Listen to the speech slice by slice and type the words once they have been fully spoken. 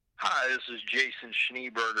Hi, this is Jason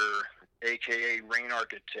Schneeberger, a.k.a. Rain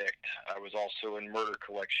Architect. I was also in Murder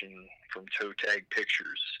Collection from Toe Tag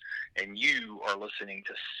Pictures, and you are listening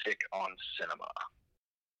to Sick on Cinema.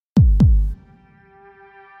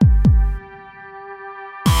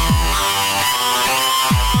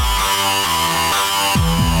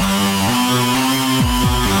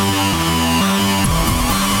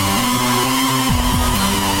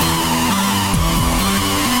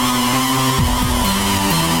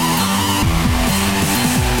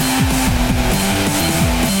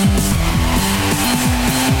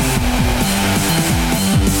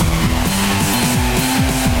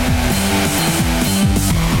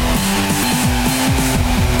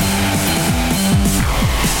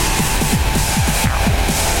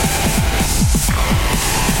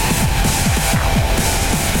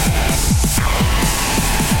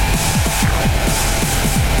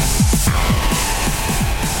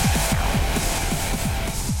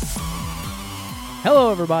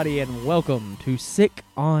 Hello, everybody, and welcome to Sick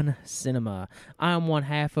on Cinema. I'm one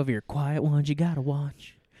half of your quiet ones you gotta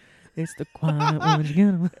watch. It's the quiet ones you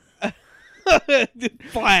gotta watch.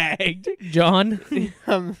 Flagged. John.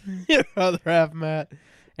 I'm your other half, Matt.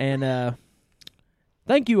 And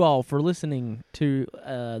thank you all for listening to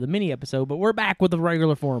the mini episode, but we're back with the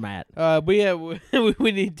regular format. We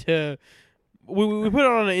need to. We put it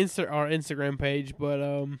on our Instagram page,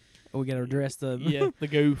 but We gotta address the the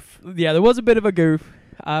goof. yeah. There was a bit of a goof.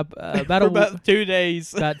 For about 2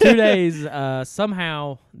 days. About 2 days.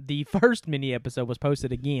 Somehow the first mini episode was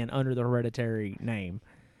posted again under the Hereditary name.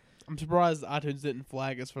 I'm surprised iTunes didn't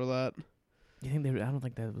flag us for that. You think they? I don't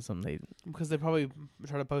think that was something Because they probably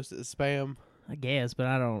try to post it as spam. I guess, but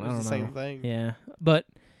I don't It's know. the same thing. Yeah, but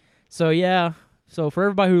so for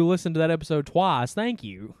everybody who listened to that episode twice, thank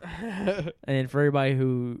you. And for everybody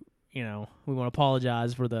who, we want to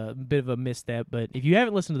apologize for the bit of a misstep. But if you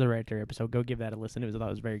haven't listened to the Hereditary episode, go give that a listen. I thought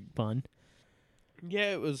it was very fun.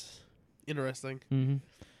 Yeah, it was interesting.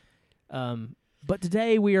 Mm-hmm. But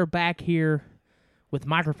today we are back here with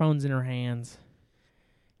microphones in our hands,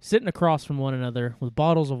 sitting across from one another with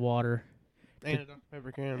bottles of water And a Dr.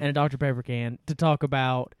 Pepper can. and a Dr. Pepper can to talk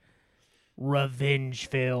about revenge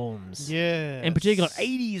films. Yeah. In particular,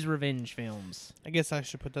 80s revenge films. I guess I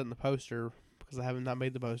should put that in the poster because I haven't not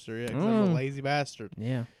made the poster yet because I'm a lazy bastard.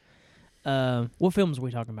 Yeah. What films are we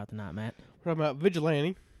talking about tonight, Matt? We're talking about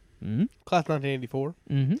Vigilante, Mm-hmm. Class 1984,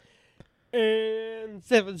 Mm-hmm. and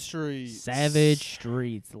 7th Street. Savage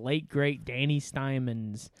Streets, late great Danny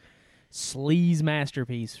Steinman's sleaze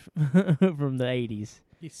masterpiece from the 80s.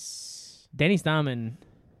 Yes. Danny Steinman,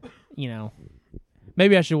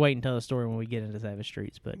 maybe I should wait and tell the story when we get into Savage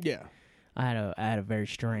Streets, but Yeah. I had a very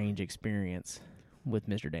strange experience with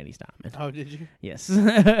Mr. Danny Steinman. Oh, did you? Yes. Oh,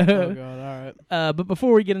 God. All right. But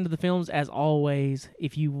before we get into the films, as always,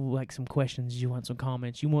 if you like some questions, you want some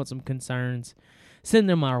comments, you want some concerns, send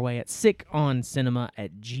them our way at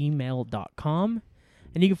sickoncinema@gmail.com.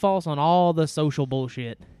 And you can follow us on all the social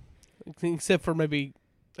bullshit. Except for maybe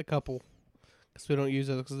a couple. Because we don't use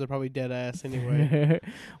it because they're probably dead ass anyway.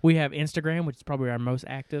 We have Instagram, which is probably our most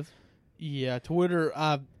active. Yeah, Twitter.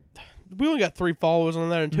 We only got 3 followers on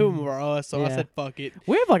there, and 2 of them are us, so I Yeah. said fuck it.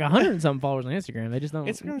 We have like 100 and something followers on Instagram. They just don't.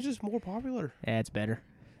 Instagram's just more popular. Yeah, it's better.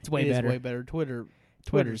 It's way It is better. way better. Twitter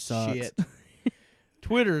Twitter's sucks. shit.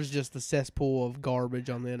 Twitter's just the cesspool of garbage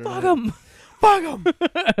on the internet. Fuck them. Fuck 'em!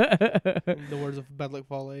 The words of Bad Luck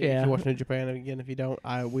Fall 8. Yeah. If you're watching in Japan, and again, if you don't,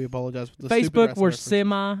 we apologize for the Facebook, stupid we're reference.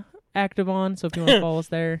 semi-active on, so if you want to follow us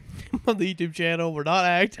there. On the YouTube channel, we're not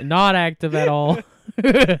active. Not active at all.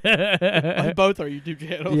 On both our YouTube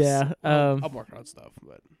channels. Yeah, I'm working on stuff,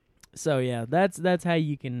 but So yeah, that's how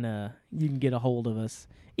you can get a hold of us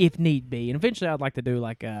if need be. And eventually, I'd like to do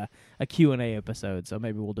like a Q&A episode. So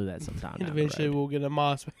maybe we'll do that sometime. and down the eventually road. we'll get a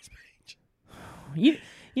MySpace page.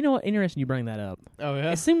 You know what? Interesting you bring that up. Oh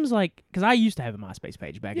yeah. It seems like because I used to have a MySpace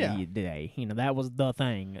page back Yeah. in the day. That was the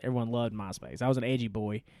thing. Everyone loved MySpace. I was an edgy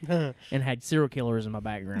boy and had serial killers in my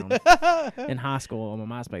background in high school on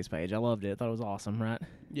my MySpace page. I loved it. I thought it was awesome. Right?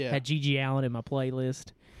 Yeah. Had G.G. Allen in my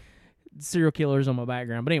playlist. Serial killers on my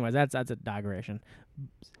background. But anyways, that's a digression.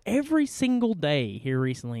 Every single day here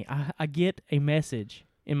recently, I get a message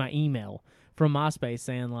in my email from MySpace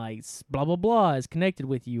saying like blah blah blah is connected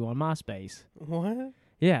with you on MySpace. What?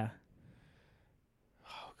 Yeah.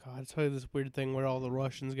 Oh god, it's probably this weird thing where all the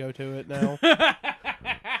Russians go to it now.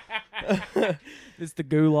 It's the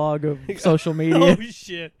gulag of social media. Oh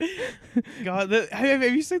shit! God, have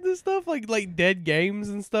you seen this stuff like dead games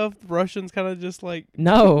and stuff? The Russians kind of just like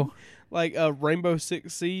No. Rainbow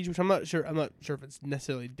Six Siege, which I'm not sure if it's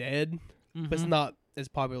necessarily dead, but it's not as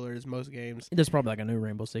popular as most games. There's probably like a new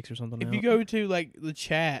Rainbow Six or something. If out. you go to like the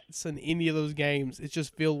chats in any of those games, it's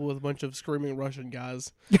just filled with a bunch of screaming Russian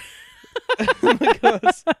guys.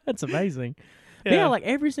 Because, That's amazing. Yeah, like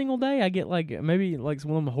every single day I get like maybe like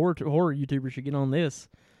some of them horror YouTubers should get on this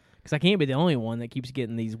because I can't be the only one that keeps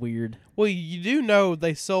getting these weird. Well, you do know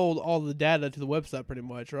they sold all the data to the website pretty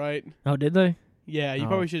much, right? Oh, did they? Yeah, you Oh.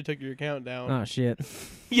 probably should have took your account down. Oh shit!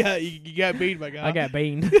 Yeah, you got beat, my guy. I got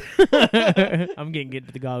beaned. I'm getting get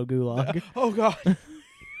to the god gulag. Oh god,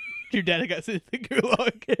 your data got sent to the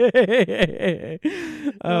gulag.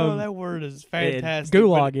 That word is fantastic.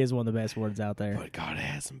 Gulag is one of the best words out there. But God, it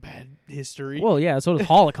has some bad history. Well, yeah, so does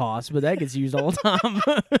Holocaust, but that gets used all the time.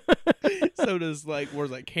 So does like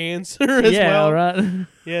words like cancer as yeah, well. right.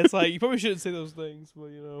 Yeah, it's like you probably shouldn't say those things, but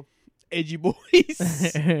you know, edgy boys.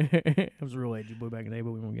 I was a real edgy boy back in the day,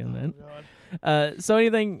 but we won't get into that. So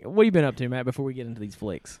anything, what have you been up to, Matt, before we get into these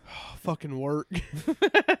flicks? Fucking work.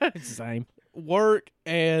 It's the same. Work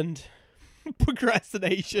and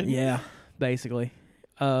procrastination. Yeah, basically.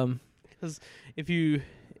 If you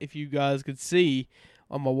guys could see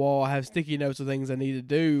on my wall, I have sticky notes of things I need to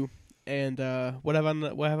do. And what have I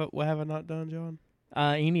not done, John?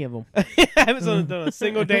 Any of them. I haven't done a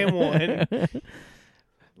single damn one.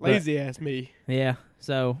 Lazy ass me. Yeah,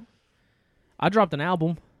 so I dropped an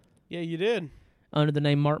album Yeah, you did. under the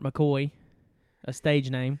name Mark McCoy, a stage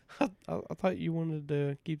name. I thought you wanted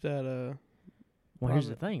to keep that. Well, here's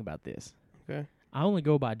the private. thing about this. Okay. I only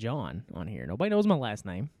go by John on here. Nobody knows my last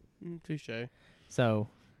name. Touche. So,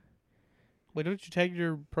 Wait, don't you tag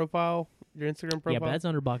your profile, your Instagram profile? yeah, but that's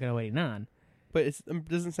under Bucket 089. But it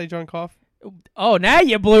doesn't say John Koff. Oh, now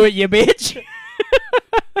you blew it, you bitch.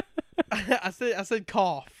 I said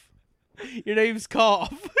Koff. Your name's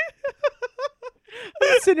Koff.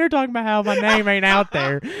 I'm sitting here talking about how my name ain't out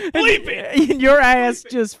there. Bleep it. And your ass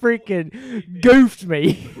just freaking goofed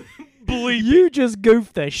me. Bleep You just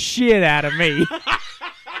goofed the shit out of me.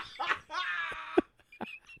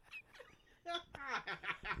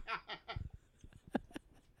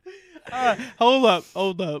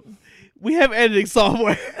 Hold up. We have editing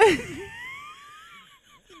software.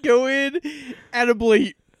 Go in, add a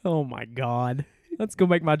bleep. Oh, my God. That's going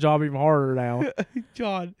to make my job even harder now.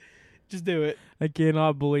 John, just do it. I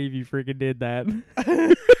cannot believe you freaking did that.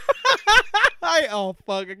 Oh,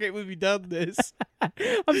 fuck. I can't believe you done this. I'm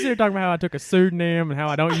sitting here talking about how I took a pseudonym and how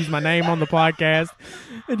I don't use my name on the podcast.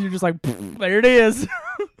 And you're just like, there it is.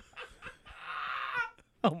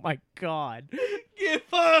 Oh, my God. Get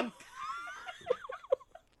fucked.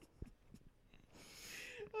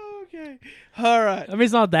 Okay. All right. I mean,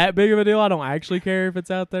 it's not that big of a deal. I don't actually care if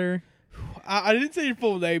it's out there. I didn't say your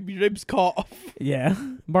full name. Your name's Koff. Yeah.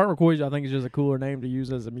 Bart McCoy, I think, is just a cooler name to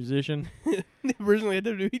use as a musician. Originally a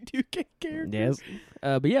WWE character. Yes.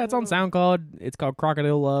 But yeah, it's on SoundCloud. It's called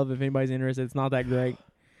Crocodile Love, if anybody's interested. It's not that great.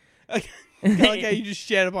 Like how you just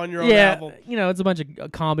shat up on your own Yeah, album. you know, it's a bunch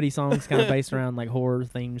of comedy songs kind of based around like horror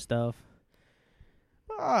themed stuff.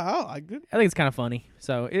 I like it. I think it's kind of funny.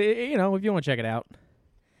 So, you know, if you want to check it out,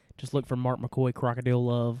 just look for Mark McCoy Crocodile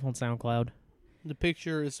Love on SoundCloud. The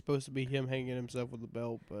picture is supposed to be him hanging himself with a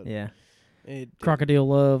belt, but Yeah. it Crocodile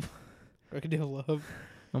Love. Crocodile Love.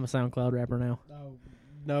 I'm a SoundCloud rapper now.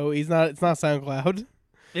 No, he's not. It's not SoundCloud.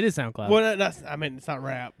 It is SoundCloud. Well, I mean, it's not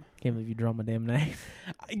rap. Can't believe you dropped my damn name.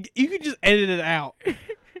 You can just edit it out, I'm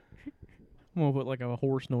going to put like a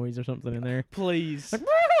horse noise or something in there. please.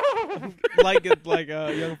 like Young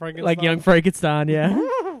Frankenstein. Like Young Frankenstein, yeah.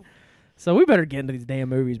 So we better get into these damn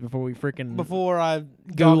movies before we freaking Before I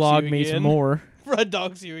gulag me some more. Before I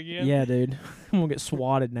dox you again. Yeah, dude. I'm going to get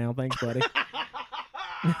swatted now. Thanks, buddy.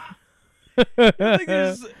 I think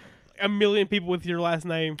there's a million people with your last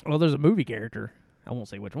name. Well, there's a movie character. I won't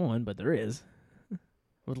say which one, but there is.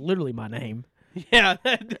 With literally my name. Yeah,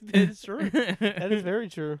 that is true. That is very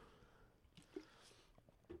true.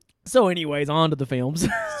 So, anyways, on to the films.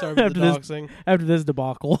 Sorry about the doxing. After this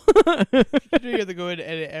debacle. You have to go ahead and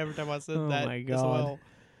edit every time I said Oh that my as God. well.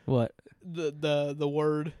 What? The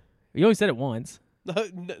word. You only said it once.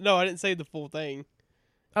 No, I didn't say the full thing.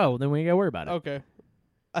 Oh, then we ain't got to worry about it. Okay.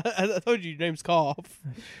 I told you your name's Koff.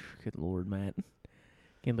 Good Lord, Matt.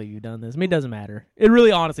 Can't believe you've done this. I mean, it doesn't matter. It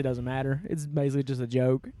really honestly doesn't matter. It's basically just a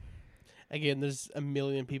joke. Again, there's a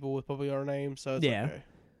million people with probably our name, so it's Yeah. okay.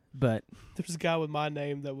 But There's a guy with my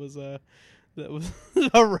name that was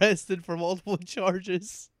arrested for multiple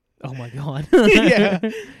charges. oh my God. Yeah.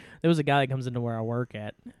 There was a guy that comes into where I work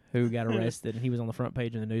at who got arrested, and he was on the front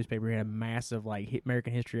page of the newspaper. He had a massive like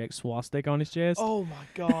American History X swastika on his chest. Oh my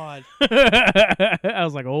God. I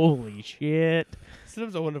was like, holy shit.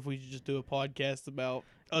 Sometimes I wonder if we should just do a podcast about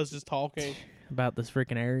us just talking. About this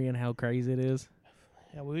freaking area and how crazy it is.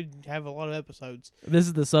 Yeah, we would have a lot of episodes. This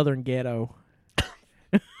is the Southern ghetto.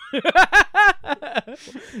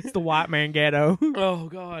 It's the white man ghetto. Oh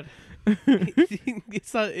God.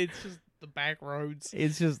 It's not. It's just the back roads.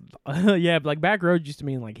 It's just, yeah, but like back roads used to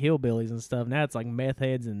mean like hillbillies and stuff. Now it's like meth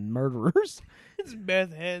heads and murderers. It's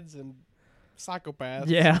meth heads and psychopaths.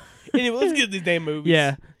 Yeah. Anyway, let's get these damn movies.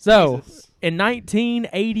 Yeah. So, Jesus. in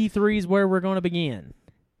 1983 is where we're going to begin.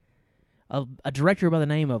 A director by the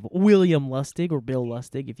name of William Lustig, or Bill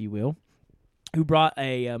Lustig, if you will, who brought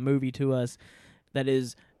a movie to us that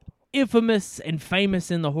is infamous and famous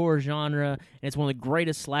in the horror genre, and it's one of the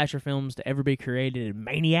greatest slasher films to ever be created,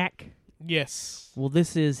 Maniac. Yes. Well,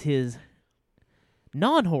 this is his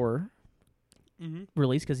non-horror Mm-hmm.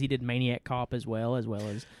 release, because he did Maniac Cop as well as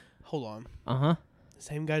Hold on. the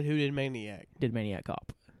Same guy who did Maniac. did Maniac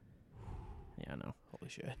Cop. Yeah, I know. Holy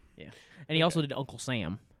shit. And he also did Uncle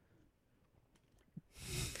Sam.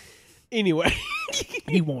 Anyway,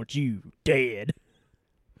 He wants you dead.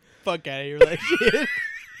 fuck out of here with that shit.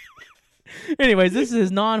 Anyways, this is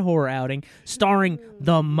his non-horror outing, starring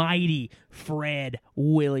the mighty Fred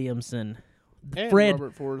Williamson. And Fred,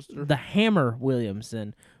 Robert Forster. the Hammer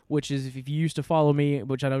Williamson, which is, if you used to follow me,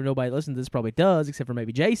 which I know nobody listening to this probably does, except for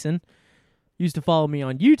maybe Jason, used to follow me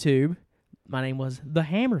on YouTube, my name was The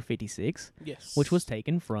Hammer 56, Yes. which was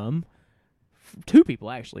taken from two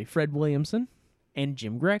people, actually, Fred Williamson and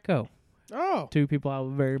Jim Greco. Oh, Two people I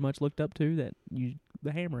very much looked up to that used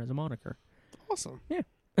The Hammer as a moniker. awesome.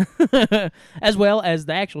 As well as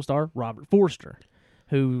the actual star, Robert Forster,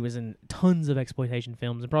 who was in tons of exploitation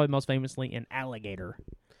films, and probably most famously in Alligator,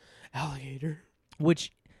 Alligator.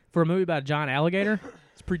 which, for a movie about a giant alligator,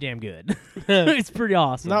 it's pretty damn good. It's pretty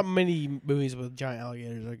awesome. Not many movies with giant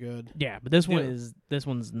alligators are good. Yeah, but this one Yeah. this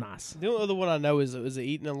one's nice. The only other one I know is it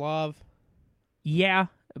Eaten Alive. Yeah,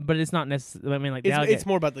 but it's not necessarily. I mean, like the alligator. It's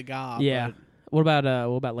more about the guy. Yeah. but What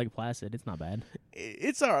about Lake Placid? It's not bad.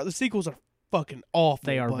 it's alright. The sequels are fucking awful.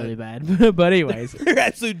 They are but really bad. But anyways, they're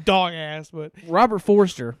absolute dog ass. But Robert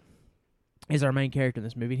Forster is our main character in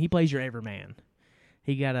this movie, and he plays your everyman.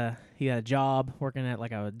 He got a job working at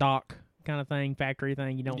like a dock kind of thing, factory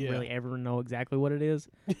thing. You don't Yeah. really ever know exactly what it is.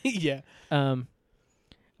 yeah, A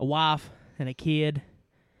wife and a kid,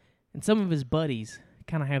 and some of his buddies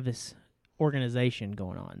kind of have this organization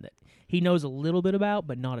going on that he knows a little bit about,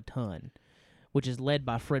 but not a ton, which is led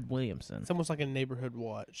by Fred Williamson. it's almost like a neighborhood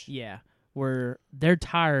watch. Yeah, where they're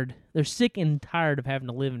sick and tired of having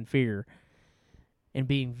to live in fear and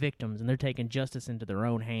being victims, and they're taking justice into their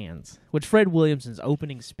own hands. Which Fred Williamson's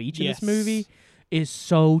opening speech in this movie is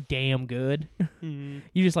so damn good. Mm-hmm.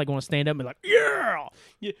 You just like want to stand up and be like, yeah,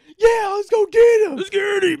 Yeah, let's go get him. let's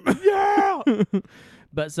get him. Yeah.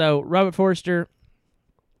 But so Robert Forster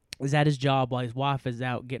is at his job while his wife is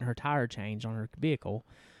out getting her tire changed on her vehicle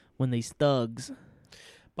when these thugs,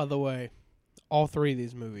 By the way, all three of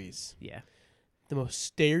these movies, yeah, the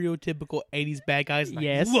most stereotypical 80s bad guys. And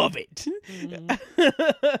Yes. I love it.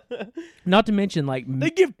 not to mention like They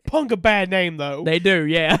give Punk a bad name, though. they do,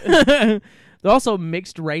 yeah. They're also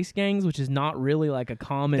mixed race gangs, which is not really like a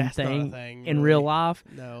common That's not a thing thing, in really. real life.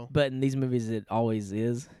 No. But in these movies, it always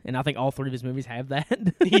is, and I think all three of his movies have that.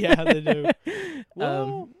 Yeah, they do.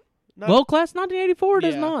 Well, not, Well, Class 1984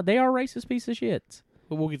 does Yeah. not. They are racist piece of shits.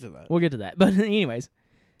 but we'll get to that. We'll get to that. But anyways,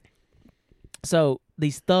 so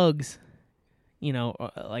these thugs,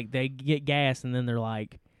 like they get gas, and then they're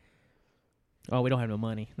like, "Oh, we don't have no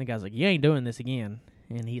money." And the guy's like, "You ain't doing this again."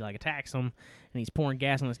 And he like attacks them, and he's pouring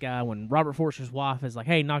gas on this guy when Robert Forster's wife is like,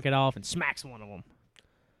 "Hey, knock it off," and smacks one of them.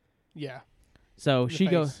 Yeah. So the she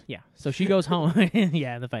goes, face. yeah. So she goes home,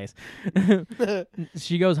 yeah, in the face.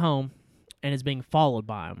 She goes home and is being followed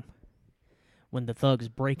by him when the thugs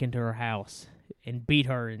break into her house and beat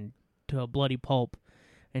her into a bloody pulp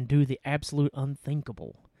and do the absolute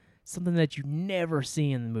unthinkable, something that you never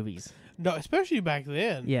see in the movies. No, especially back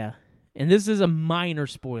then. Yeah, and this is a minor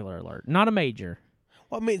spoiler alert, not a major.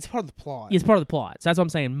 Well, I mean, it's part of the plot. It's part of the plot, so that's what I'm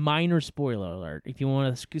saying. Minor spoiler alert. If you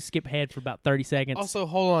want to skip ahead for about 30 seconds. Also,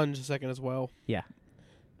 hold on just a second as well. Yeah.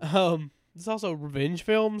 It's also revenge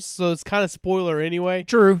films, so it's kind of spoiler anyway.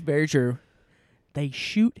 True, very true. They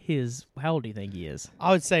shoot his, how old do you think he is?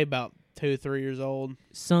 I would say about 2 or 3 years old.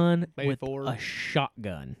 Son Maybe with 4. a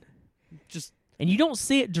shotgun. Just And you don't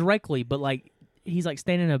see it directly, but like he's like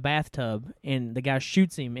standing in a bathtub and the guy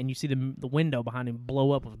shoots him and you see the window behind him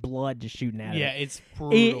blow up with blood just shooting out of it. it's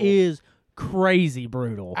brutal. It is crazy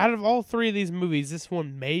brutal. Out of all 3 of these movies, this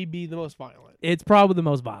one may be the most violent. It's probably the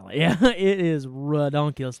most violent. Yeah, it is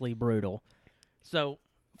redonkulously brutal. So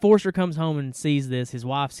Forster comes home and sees this. His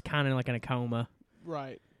wife's kind of like in a coma.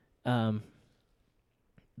 Right.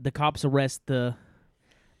 The cops arrest the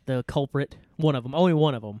the culprit. One of them, only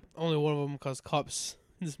one of them. Only one of them, because cops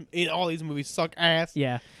in all these movies suck ass.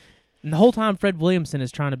 Yeah, and the whole time Fred Williamson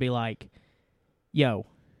is trying to be like, "Yo,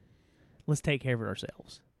 let's take care of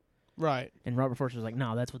ourselves." Right. And Robert Forster's like,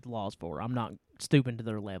 "No, that's what the law's for. I'm not stooping to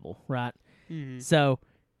their level, right?" Mm-hmm. So,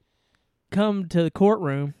 come to the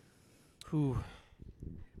courtroom. Ooh.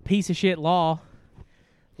 Piece of shit law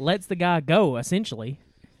lets the guy go. Essentially,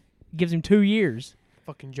 gives him 2 years.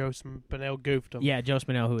 Fucking Joe Spinell goofed him. Yeah, Joe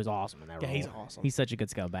Spinell, who is awesome in that Yeah, role. he's awesome. He's such a good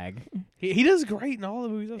scumbag. He does great in all the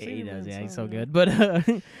movies I've seen. He does, man, yeah, he's so yeah. good.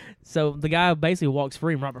 But so the guy basically walks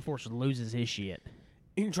free, and Robert Forster loses his shit.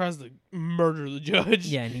 He tries to murder the judge.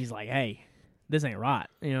 Yeah, and he's like, "Hey, this ain't right,"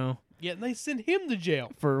 you know. Yeah, and they send him to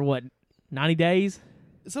jail. For what, 90 days?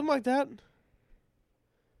 Something like that.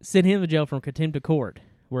 Send him to jail from contempt of court,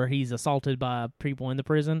 where he's assaulted by people in the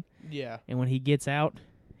prison, Yeah. and when he gets out,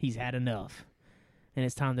 he's had enough, and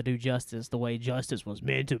it's time to do justice the way justice was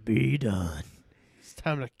meant to be done. It's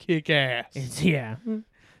time to kick ass. Yeah.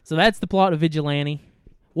 So that's the plot of Vigilante.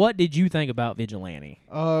 What did you think about Vigilante?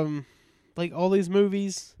 Like all these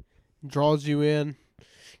movies, draws you in,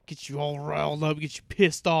 gets you all riled up, gets you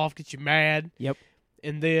pissed off, gets you mad. Yep.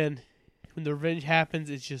 And then when the revenge happens,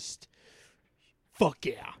 it's just fuck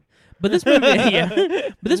yeah. But this movie, yeah.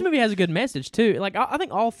 But this movie has a good message too. Like I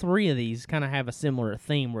think all three of these kind of have a similar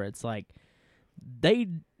theme, where it's like they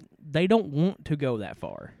don't want to go that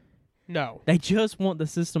far. No, They just want the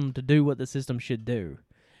system to do what the system should do.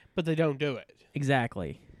 but they don't do it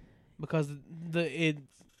Exactly. because the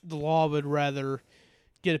law would rather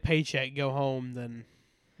get a paycheck, go home, than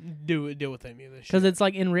deal with any of this shit. Because it's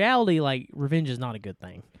like in reality, like revenge is not a good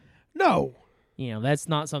thing. No. You know, that's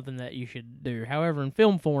not something that you should do. However, in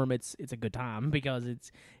film form, it's a good time because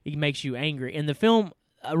it makes you angry. And the film,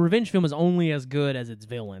 a revenge film is only as good as its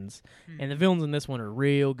villains, and the villains in this one are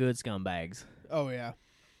real good scumbags. Oh yeah.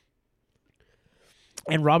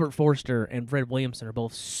 And Robert Forster and Fred Williamson are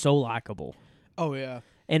both so likable. Oh yeah.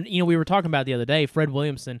 And you know, we were talking about the other day. Fred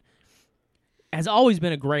Williamson has always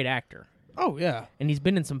been a great actor, Oh yeah. and he's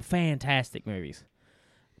been in some fantastic movies.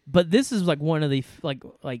 But this is like one of the like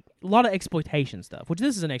a lot of exploitation stuff, which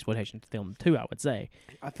this is an exploitation film too, I would say.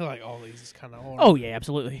 I feel like all these is kind of hard. Oh yeah,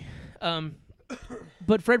 absolutely.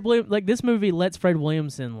 But Fred Williams, like this movie lets Fred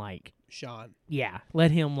Williamson Sean. let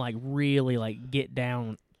him really get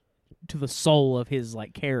down to the soul of his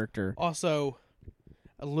character. Also,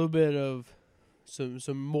 a little bit of some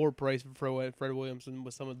more praise for Fred Williamson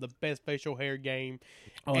with some of the best facial hair game.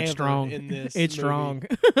 Oh, ever it's strong. in this. It's movie.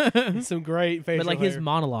 strong. Some great facial But hair. his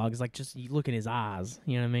monologues, just you look in his eyes.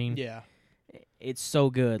 You know what I mean? Yeah. It's so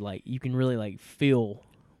good. Like you can really feel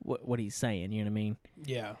what he's saying. You know what I mean?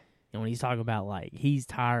 Yeah. And when he's talking about he's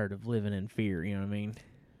tired of living in fear. You know what I mean?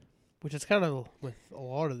 Which is kind of with a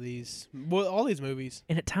lot of these, well, all these movies.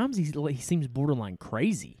 And at times he seems borderline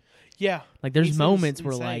crazy. Yeah. There's He seems moments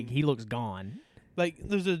where insane. he looks gone.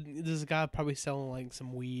 There's a guy probably selling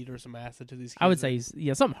some weed or some acid to these kids. I would say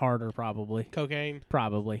something harder probably. cocaine.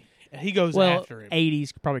 Probably. And he goes Well, after him.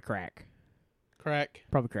 80s probably crack. Crack.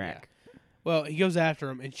 Probably crack. Well, he goes after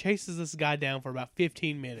him and chases this guy down for about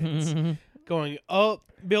 15 minutes. Going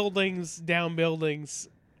up buildings, down buildings.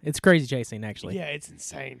 It's crazy chasing actually. Yeah, it's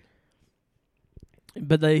insane.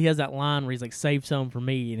 But he has that line where he's like, "Save some for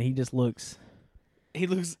me," and he just looks. He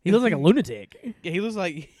looks like a lunatic. Yeah, he looks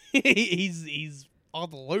like he's on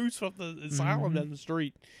the loose from the asylum down the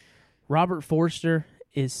street. Robert Forster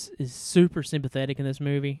is super sympathetic in this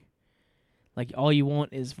movie. Like all you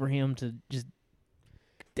want is for him to just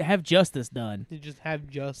have justice done. To just have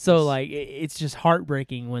justice. So it's just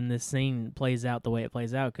heartbreaking when this scene plays out the way it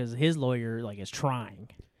plays out because his lawyer is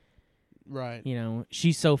trying. Right. You know,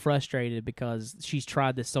 she's so frustrated because she's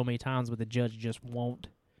tried this so many times, but the judge just won't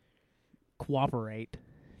cooperate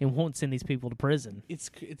and won't send these people to prison. It's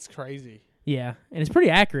crazy. Yeah, and it's pretty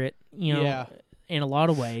accurate, you know, Yeah. in a lot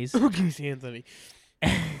of ways. Casey Anthony.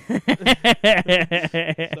 Sorry,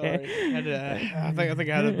 I think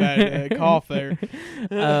I had a bad cough there.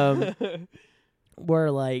 Where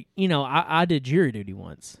I did jury duty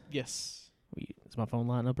once. Yes. Is my phone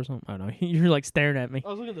lighting up or something? Oh no, you're staring at me. I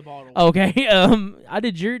was looking at the bottle. Okay, I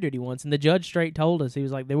did jury duty once, and the judge straight told us, he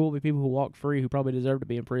was like, there will be people who walk free who probably deserve to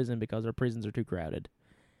be in prison because our prisons are too crowded.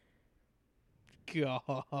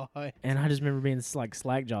 God. And I just remember being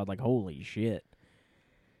slack-jawed, holy shit.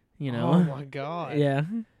 You know? Oh my God. Yeah.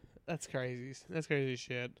 That's crazy. That's crazy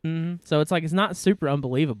shit. Mm-hmm. So it's not super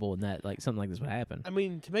unbelievable in that something like this would happen. I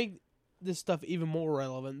mean, to make this stuff even more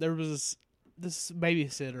relevant, there was this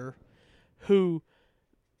babysitter who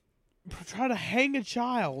tried to hang a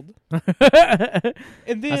child, and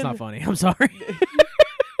then That's not funny. I'm sorry.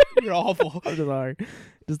 You're awful. I'm sorry.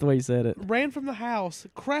 Just the way you said it. Ran from the house,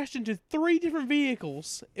 crashed into 3 different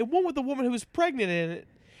vehicles, and one with a woman who was pregnant in it,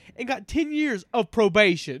 and got 10 years of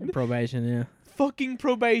probation. Probation, yeah. Fucking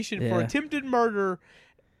probation for Yeah. attempted murder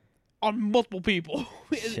on multiple people.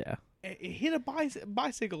 Yeah. It hit a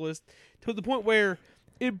bicyclist to the point where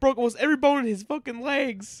it broke almost every bone in his fucking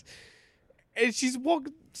legs, and she's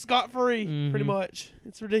walking scot-free, pretty Mhm. much.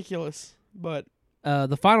 It's ridiculous, but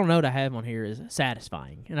The final note I have on here is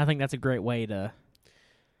satisfying, and I think that's a great way to.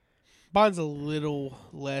 mine's a little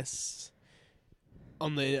less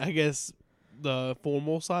on the, I guess, the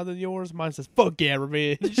formal side than yours. Mine says, fuck yeah,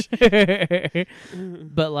 revenge.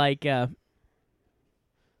 But like,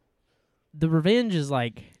 the revenge is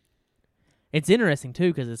like, it's interesting too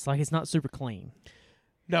because it's like it's not super clean.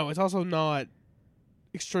 No, it's also not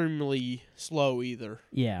extremely slow either.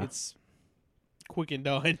 Yeah, It's quick and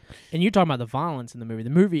done. and you're talking about the violence in the movie. The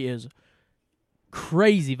movie is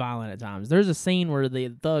crazy violent at times. There's a scene where the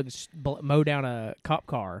thugs mow down a cop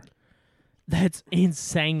car. That's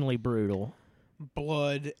insanely brutal.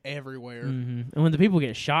 Blood everywhere. And when the people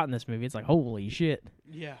get shot in this movie, it's like holy shit.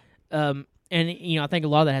 Yeah. And I think a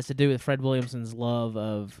lot of that has to do with Fred Williamson's love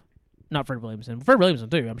of, not Fred Williamson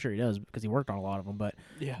too. I'm sure he does because he worked on a lot of them. But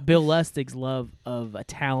Yeah. Bill Lustig's love of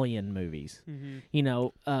Italian movies. Mm-hmm.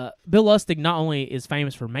 Bill Lustig not only is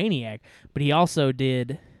famous for Maniac, but he also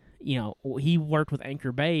did. He worked with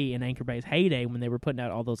Anchor Bay in Anchor Bay's heyday when they were putting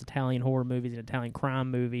out all those Italian horror movies and Italian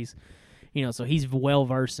crime movies. So he's well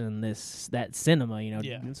versed in that cinema.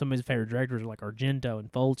 Yeah. Some of his favorite directors are like Argento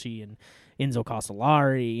and Fulci and Enzo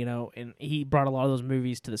Castellari. And he brought a lot of those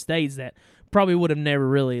movies to the States that probably would have never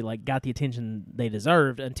really like got the attention they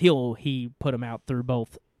deserved until he put them out through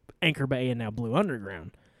both Anchor Bay and now Blue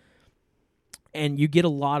Underground. And you get a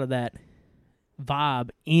lot of that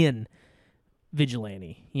vibe in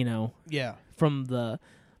Vigilante. Yeah. From the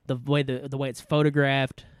way the way it's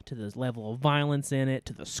photographed to the level of violence in it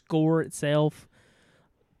to the score itself,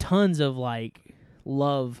 tons of like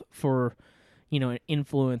love for an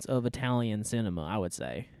influence of Italian cinema, I would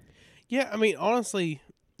say. Yeah, I mean, honestly,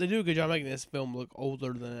 they do a good job making this film look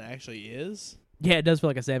older than it actually is. Yeah, it does feel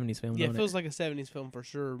like a 70s film. Yeah, it doesn't feels like a 70s film for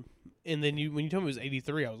sure. And then when you told me it was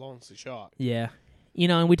 83, I was honestly shocked. Yeah.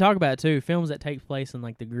 And we talk about it too, films that take place in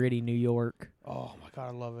like the gritty New York. Oh my god,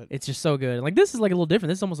 I love it. It's just so good. Like this is like a little different.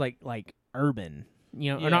 This is almost like urban,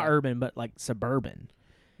 or not urban, but like suburban.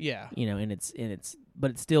 Yeah. And it's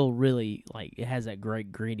but it's still really like it has that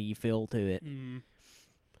great gritty feel to it.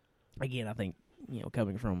 Again, I think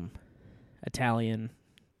coming from Italian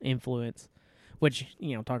influence, which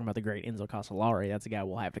talking about the great Enzo Castellari, that's a guy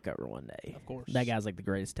we'll have to cover one day. Of course. That guy's like the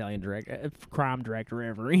greatest Italian crime director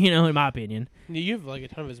ever. In my opinion. Yeah, you have like a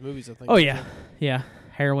ton of his movies, I think. Oh yeah, yeah.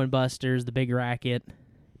 Heroin Busters, The Big Racket,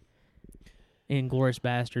 Inglourious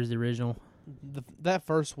Basterds, the original. That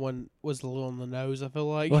first one was a little on the nose, I feel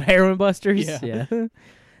like. Well, Heroin Busters. Yeah.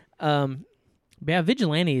 But yeah,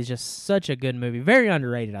 Vigilante is just such a good movie. Very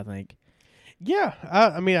underrated, I think. Yeah,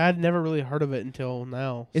 I mean, I'd never really heard of it until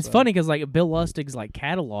now. It's funny because like Bill Lustig's like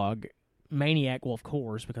catalog, Maniac, well, of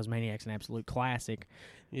course, because Maniac's an absolute classic.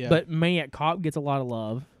 Yeah. But Maniac Cop gets a lot of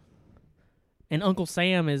love, and Uncle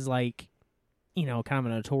Sam is like, kind of a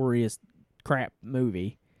notorious crap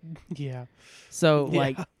movie. Yeah. So Yeah.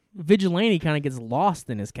 like, Vigilante kind of gets lost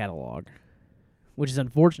in his catalog, which is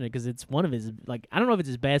unfortunate because it's one of his like I don't know if it's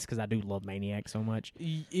his best because I do love Maniac so much.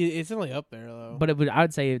 It's definitely up there though. But I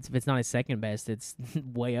would say if it's not his second best, it's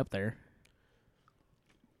way up there.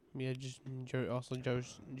 Yeah, just Joe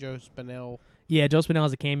Spinell. Yeah, Joe Spinell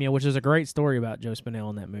has a cameo, which is a great story about Joe Spinell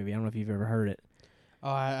in that movie. I don't know if you've ever heard it. Oh,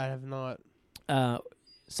 I have not.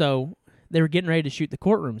 So they were getting ready to shoot the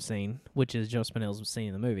courtroom scene, which is Joe Spinell's scene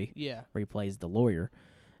in the movie, Yeah. where he plays the lawyer.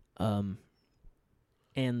 And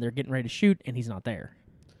they're getting ready to shoot, and he's not there,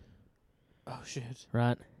 Oh shit.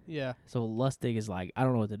 right? Yeah. So Lustig is like, I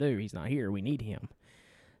don't know what to do. He's not here. We need him.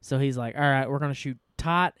 So he's like, all right, we're going to shoot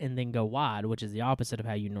tight and then go wide, which is the opposite of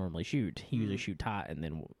how you normally shoot. You usually shoot tight and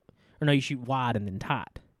then, or no, you shoot wide and then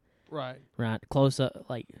tight, Right. right? Close up,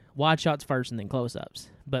 like wide shots first and then close ups.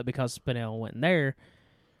 But because Spinell went in there,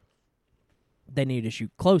 they needed to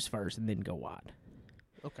shoot close first and then go wide.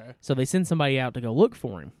 Okay. So they send somebody out to go look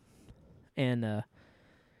for him. And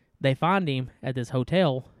they find him at this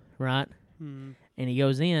hotel, right? Hmm. And he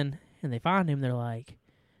goes in, and they find him. They're like,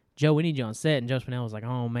 Joe, we need you on set. And Joe Spinell was like,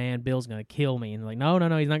 oh, man, Bill's going to kill me. And they're like, no,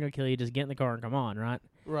 he's not going to kill you. Just get in the car and come on, right?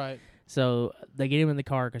 Right. So they get him in the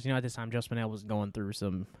car because, at this time, Joe Spinell was going through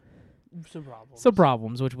some Some problems.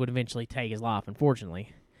 problems, which would eventually take his life, unfortunately.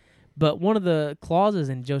 But one of the clauses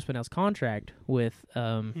in Joe Spinell's contract with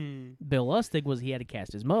Bill Lustig was he had to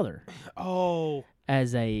cast his mother Oh.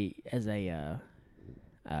 as a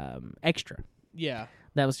extra. Yeah.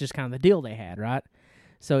 That was just kind of the deal they had, right?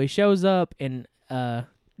 So he shows up, and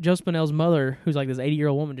Joe Spinell's mother, who's like this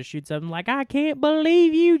 80-year-old woman, just shoots up and like, I can't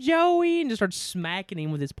believe you, Joey, and just starts smacking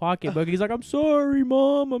him with his pocketbook. He's like, I'm sorry,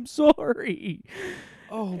 Mom, I'm sorry.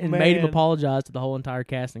 Oh, And man. made him apologize to the whole entire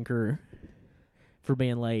cast and crew for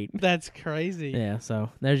being late. That's crazy. Yeah, so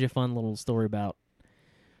there's your fun little story about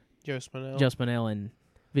Joe Spinell. Joe Spinell and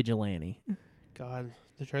Vigilante. God,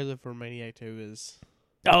 the trailer for Maniac 2 is...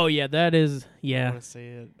 Oh, yeah, that is, I yeah. want to see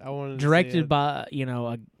it. I want to Directed see it. by,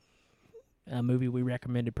 a movie we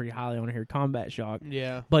recommended pretty highly on here, Combat Shock.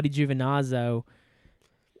 Yeah. Buddy Giovinazzo.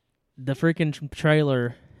 The freaking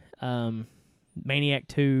trailer, Maniac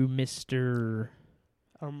 2, Mr.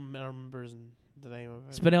 I don't remember the name of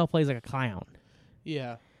it. Spinell plays like a clown.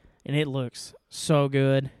 Yeah. And it looks so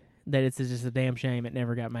good that it's just a damn shame it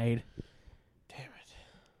never got made. Damn it.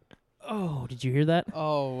 Oh, did you hear that?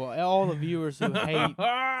 Oh, all the viewers who hate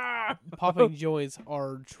popping joints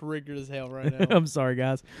are triggered as hell right now. I'm sorry,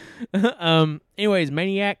 guys. Anyways, not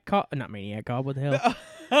Maniac Cop, what the hell?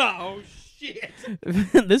 Oh, shit.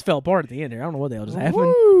 This fell apart at the end there. I don't know what the hell just happened.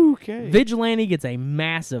 Woo, okay. Vigilante gets a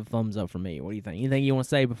massive thumbs up from me. What do you think? Anything you want to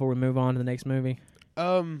say before we move on to the next movie?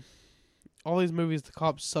 All these movies, the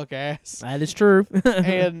cops suck ass. That is true.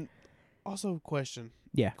 And also, question.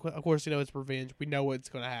 Yeah. Of course, it's revenge. We know what's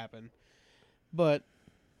going to happen. But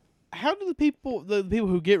how do the people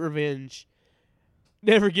who get revenge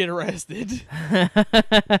never get arrested?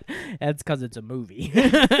 That's because it's a movie.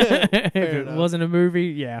 If it enough. wasn't a movie,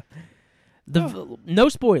 yeah. No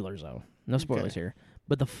spoilers, though. No spoilers here.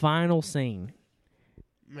 But the final scene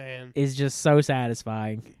Man, is just so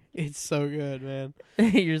satisfying. it's so good, man.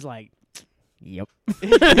 You're just like, yep.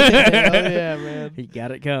 Hell yeah, man. He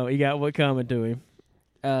got it coming. He got what coming to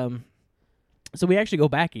him. So we actually go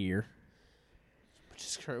back a year.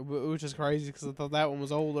 Which is crazy because I thought that one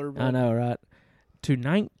was older. But I know, right? To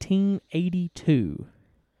 1982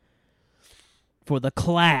 for the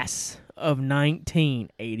class of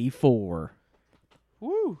 1984.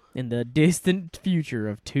 Woo. In the distant future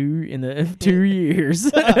of 2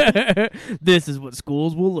 years, this is what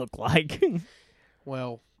schools will look like.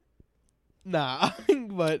 Well, nah,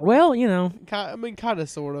 but Well, kind of,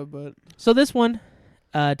 sort of, but so this one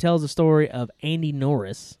tells the story of Andy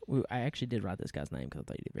Norris. I actually did write this guy's name because I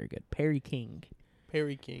thought he did very good. Perry King.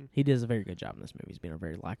 Perry King. He does a very good job in this movie. He's been a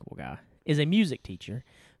very likable guy. Is a music teacher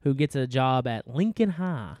who gets a job at Lincoln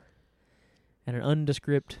High at an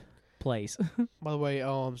undescript place. By the way,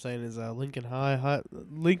 all I'm saying is Lincoln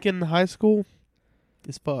High School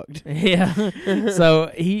is fucked. Yeah.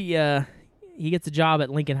 So he gets a job at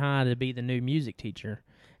Lincoln High to be the new music teacher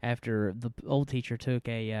after the old teacher took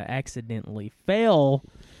a accidentally fell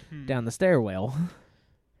down the stairwell.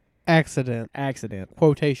 Accident.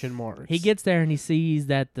 Quotation marks. He gets there and he sees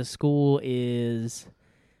that the school is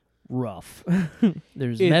rough.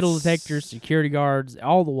 There's metal detectors, security guards.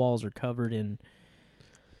 All the walls are covered in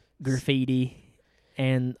graffiti,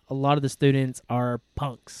 and a lot of the students are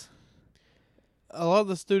punks. A lot of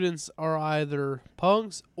the students are either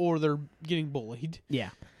punks or they're getting bullied.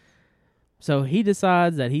 Yeah. So he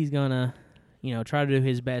decides that he's gonna, try to do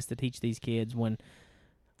his best to teach these kids, when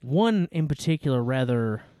one in particular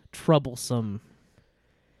rather troublesome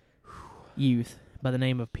youth by the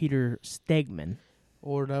name of Peter Stegman,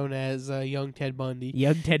 Or known as young Ted Bundy.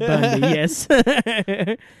 young Ted Bundy, yes,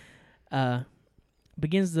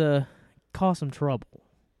 begins to cause some trouble.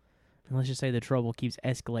 And let's just say the trouble keeps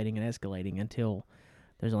escalating and escalating until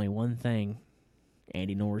there's only one thing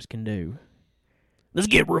Andy Norris can do. Let's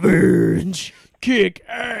get revenge! Kick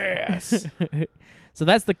ass! So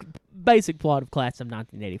that's the basic plot of Class of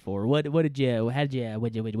 1984. What did you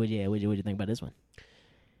think about this one?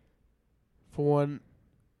 For one,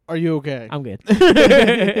 are you okay? I'm good.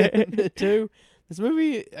 2, this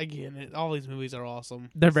movie, again, all these movies are awesome.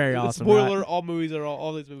 They're very awesome. Spoiler, right? all these movies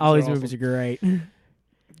All are these awesome. movies are great.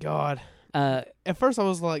 God. At first I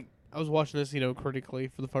was watching this, critically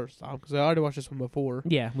for the first time because I already watched this one before.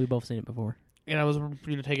 Yeah, we've both seen it before. And I was,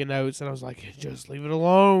 taking notes, and I was like, just leave it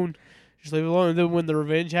alone. Just leave it alone. And then when the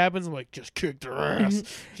revenge happens, I'm like, just kick their ass.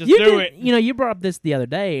 Just do it. You brought up this the other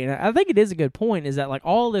day, and I think it is a good point, is that,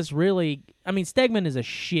 all this really... I mean, Stegman is a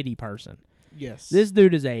shitty person. Yes. This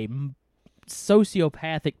dude is a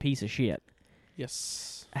sociopathic piece of shit.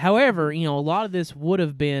 Yes. However, a lot of this would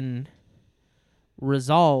have been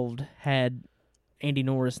resolved had Andy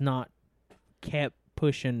Norris not kept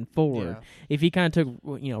pushing forward. Yeah. If he kind of took,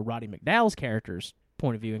 Roddy McDowall's character's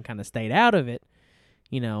point of view and kind of stayed out of it,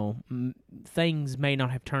 things may not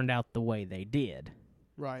have turned out the way they did.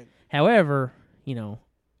 Right. However,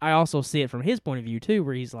 I also see it from his point of view too,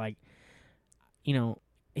 where he's like, you know,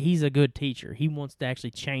 he's a good teacher. He wants to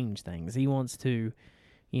actually change things. He wants to,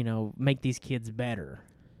 you know, make these kids better.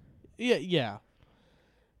 Yeah.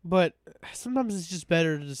 But sometimes it's just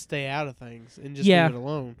better to just stay out of things and just Yeah. leave it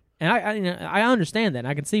alone. And I understand that. And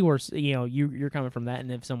I can see where, you know, you're coming from that,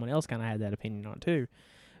 and if someone else kind of had that opinion on it too.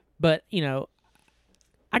 But, you know,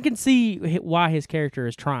 I can see why his character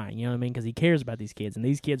is trying, you know what I mean? Because he cares about these kids, and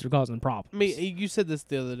these kids are causing problems. I mean, you said this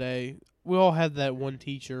the other day. We all had that one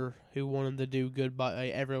teacher who wanted to do good by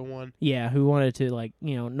everyone. Yeah, who wanted to, like,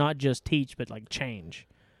 you know, not just teach, but, like, change.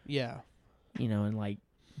 Yeah. You know, and, like,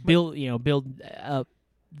 build up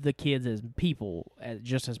the kids as people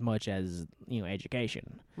just as much as, you know,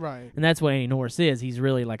 education. Right. And that's what Andy Norris is. He's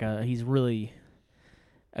really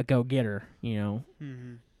a go-getter, you know.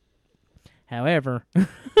 Mm-hmm. However,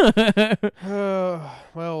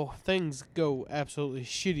 well, things go absolutely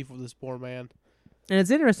shitty for this poor man. and it's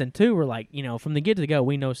interesting too. We're like, you know, from the get to the go,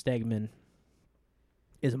 we know Stegman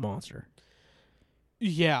is a monster.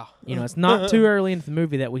 Yeah. You know, it's not too early into the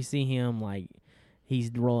movie that we see him like he's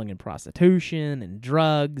rolling in prostitution and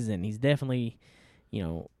drugs, and he's definitely, you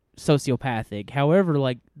know, sociopathic. However,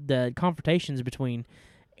 like the confrontations between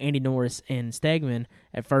Andy Norris and Stegman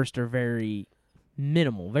at first are very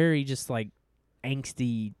minimal, very just like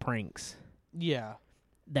angsty pranks Yeah.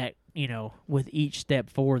 that, you know, with each step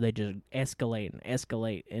forward they just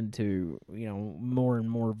escalate into, you know, more and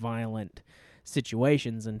more violent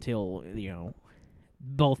situations until, you know,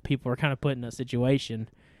 both people are kind of put in a situation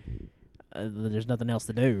that there's nothing else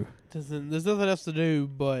to do. There's nothing else to do,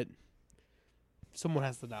 but someone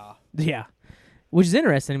has to die. Yeah. Which is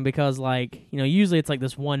interesting because, like, you know, usually it's like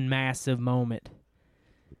this one massive moment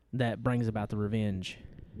that brings about the revenge,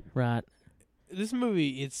 right? This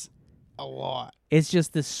movie, it's a lot. It's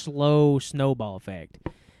just this slow snowball effect,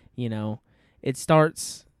 you know? It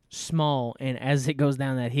starts small, and as it goes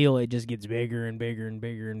down that hill, it just gets bigger and bigger and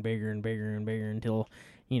bigger and bigger and bigger and bigger until,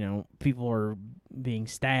 you know, people are being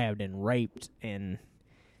stabbed and raped and,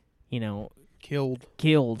 you know, Killed.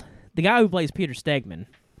 The guy who plays Peter Stegman,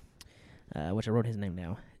 which I wrote his name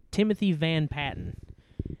now, Timothy Van Patten.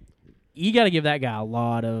 You got to give that guy a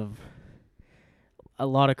lot of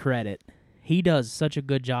credit. He does such a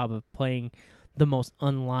good job of playing the most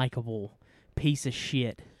unlikable piece of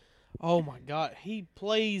shit. Oh my god, he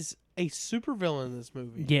plays a supervillain in this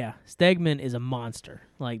movie. Yeah, Stegman is a monster.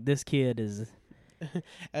 Like, this kid is...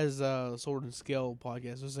 As Sword and Scale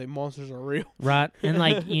podcast would say, monsters are real. Right? And,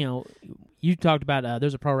 like, you know, you talked about,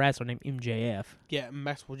 there's a pro wrestler named MJF. Yeah,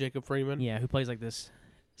 Maxwell Jacob Freeman. Yeah, who plays, like, this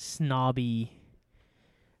snobby...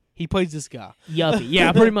 He plays this guy. Yuppie.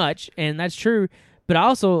 Yeah, pretty much. And that's true. But I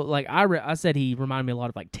also, like, I said he reminded me a lot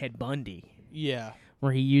of, like, Ted Bundy. Yeah.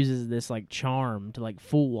 Where he uses this, like, charm to, like,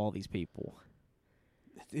 fool all these people.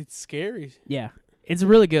 It's scary. Yeah. It's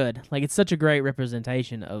really good. Like, it's such a great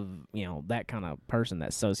representation of, you know, that kind of person,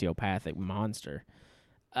 that sociopathic monster.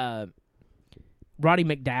 Roddy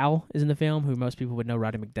McDowall is in the film, who most people would know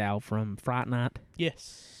Roddy McDowall from Fright Night.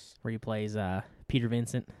 Yes. Where he plays Peter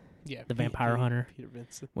Vincent, Yeah. the vampire hunter. Peter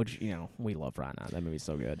Vincent. Which, you know, we love Fright Night. That movie's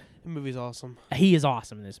so good. The movie's awesome. He is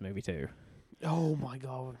awesome in this movie, too. Oh my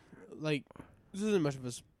god. Like, this isn't much of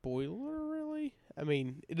a spoiler, really. I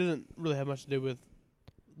mean, it doesn't really have much to do with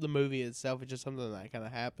the movie itself. It's just something that kind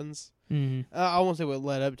of happens. Mm-hmm. I won't say what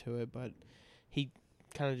led up to it, but he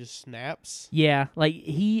kind of just snaps. Yeah, like,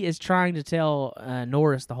 he is trying to tell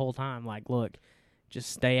Norris the whole time, like, look,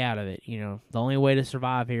 just stay out of it. You know, the only way to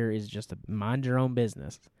survive here is just to mind your own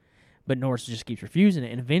business. But Norris just keeps refusing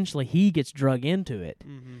it, and eventually he gets drug into it,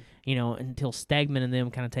 Mm-hmm. you know, until Stegman and them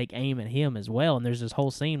kind of take aim at him as well. And there's this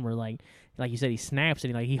whole scene where, like you said, he snaps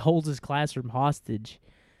and he holds his classroom hostage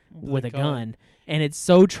with a gun. And it's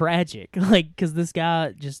so tragic, like, because this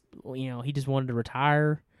guy just, you know, he just wanted to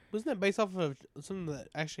retire. Wasn't that based off of something that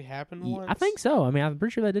actually happened once? I think so. I mean, I'm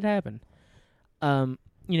pretty sure that did happen. You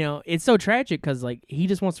know, it's so tragic because, like, he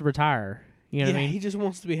just wants to retire. You know what I mean? He just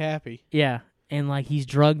wants to be happy. Yeah. And, like, he's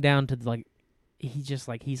drugged down to, like, he's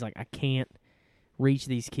like, I can't reach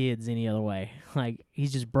these kids any other way. Like,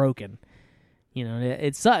 he's just broken. You know,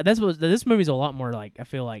 it's this movie's a lot more, like, I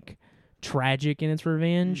feel like, tragic in its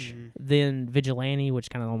revenge than Vigilante,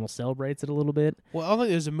 which kind of almost celebrates it a little bit. Well, I don't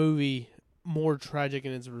think there's a movie more tragic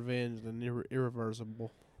in its revenge than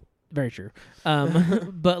Irreversible. Very true.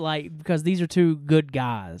 But, like, because these are two good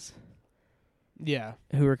guys. Yeah.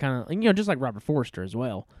 Who are kind of, you know, just like Robert Forster as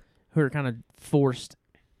well, who are kind of forced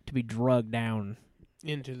to be drugged down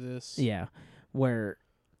into this. Yeah. Where,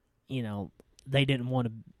 you know, they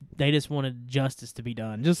just wanted justice to be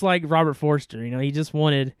done. Just like Robert Forster, you know, he just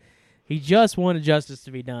wanted He just wanted justice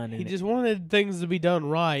to be done. He just wanted things to be done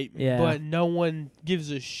right, Yeah. but no one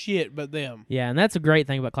gives a shit but them. Yeah, and that's a great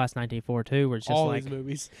thing about Class of 1984 too, where it's just All like, these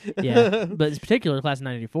movies. yeah, but it's particular Class of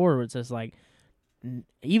 1984 where it's just like,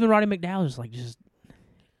 even Roddy McDowell is like, just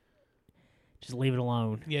leave it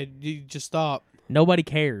alone. Yeah, you just stop. Nobody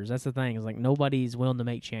cares. That's the thing. It's like nobody's willing to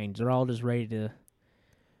make change. They're all just ready to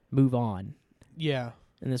move on. Yeah.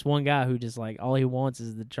 And this one guy who just like all he wants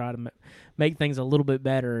is to try to make things a little bit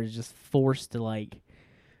better is just forced to like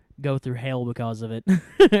go through hell because of it.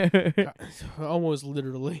 Almost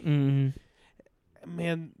literally. Mm-hmm.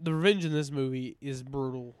 Man, the revenge in this movie is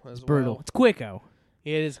brutal as It's brutal. well. It's quicko.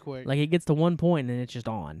 It is quick. Like it gets to one point and then it's just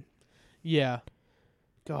on. Yeah.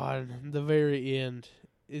 God, the very end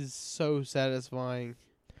is so satisfying.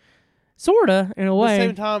 Sorta, in a At way. the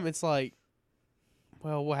same time, it's like,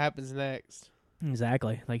 well, what happens next?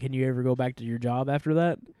 Exactly. Like, can you ever go back to your job after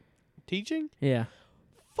that? Teaching? Yeah.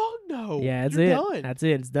 Fuck no. Yeah, that's You're it. done. That's it.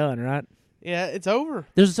 It's done, right? Yeah, it's over.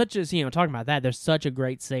 There's such a, talking about that, there's such a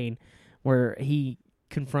great scene where he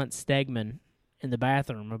confronts Stegman in the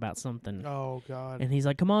bathroom about something. Oh, God. And he's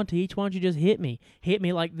like, come on, Teach, why don't you just hit me? Hit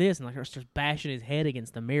me like this. And like starts bashing his head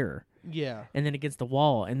against the mirror. Yeah. And then against the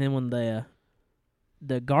wall. And then when the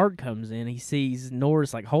guard comes in, he sees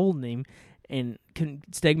Norris like holding him. And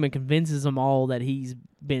Stegman convinces them all that he's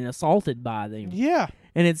been assaulted by them. Yeah.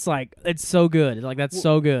 And it's like, it's so good. Like, that's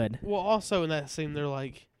so good. Well, also in that scene, they're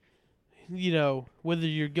like, you know, whether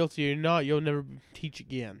you're guilty or not, you'll never teach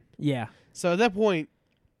again. Yeah. So at that point,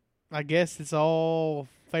 I guess it's all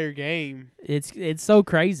fair game. It's so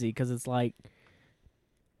crazy because it's like,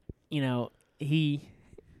 you know, he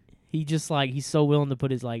just like, he's so willing to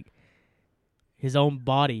put his like, his own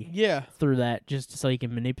body Yeah. through that just so he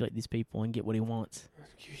can manipulate these people and get what he wants.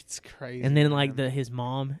 It's crazy. And then like man. his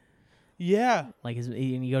mom, Yeah. like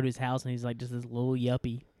and you go to his house and he's like just this little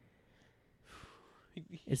yuppie.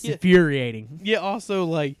 It's Yeah. infuriating. Yeah, also,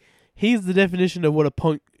 like, he's the definition of what a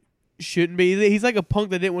punk shouldn't be. He's like a punk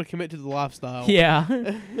that didn't want to commit to the lifestyle. Yeah,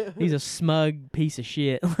 he's a smug piece of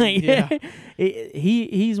shit. Like, Yeah.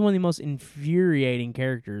 he's one of the most infuriating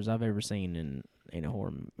characters I've ever seen in a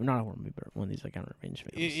horror, not a horror movie, but one of these like kind of revenge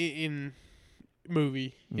films. In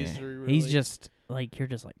movie Yeah. history, really. He's just like, you're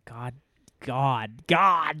just like, God,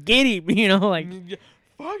 get him, you know, like.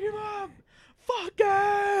 Fuck him up! Fuck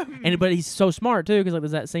him! But he's so smart too, because like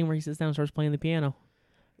there's that scene where he sits down and starts playing the piano,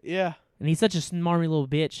 Yeah. and he's such a smarmy little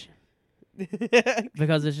bitch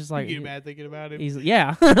because it's just like you get mad thinking about him. he's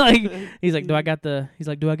like he's like, do I got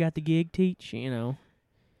the gig, Teach? You know.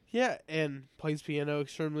 Yeah, and plays piano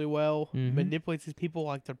extremely well. Mhm. Manipulates his people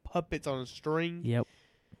like they're puppets on a string. Yep.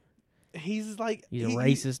 He's like He's a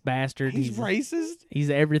racist bastard. He's racist. He's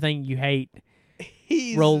everything you hate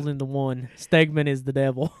He's rolled into one. Stegman is the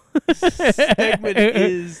devil. Stegman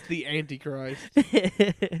is the Antichrist.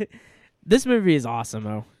 This movie is awesome,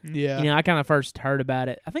 though. Yeah. You know, I kind of first heard about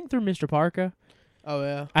it, I think through Mr. Parker. Oh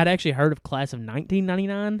yeah. I'd actually heard of Class of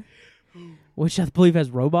 1999, which I believe has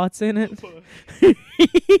robots in it.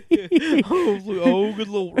 Oh, good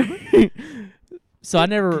lord. So I Can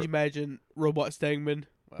never you imagine Robot Stegman?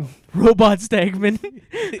 Wow. Robot Stegman.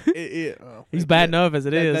 He's That- bad enough as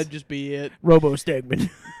it is. That'd just be it. Robo Stegman.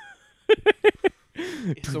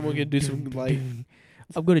 Someone could do some like.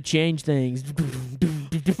 I'm gonna change things.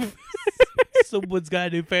 Someone's got to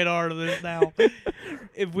do fan art of this now.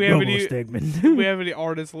 If we have Robo any, if Stegman. we have any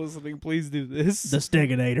artists listening, please do this. The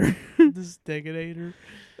Steginator. The Steginator.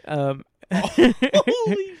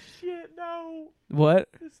 Holy shit! No. What?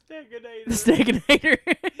 The Steginator. The Steginator.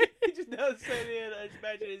 He just does set in. I just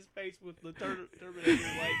imagine his face with the Terminator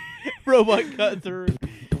like robot cut through.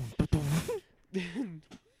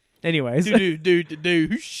 Anyways,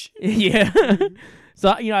 do. yeah.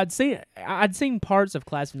 So you know, I'd seen parts of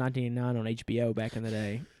Class of 1989 on HBO back in the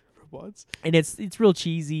day, Robots. and it's real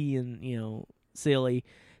cheesy and you know silly.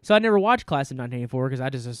 So I never watched Class of 1984 because I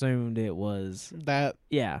just assumed it was That.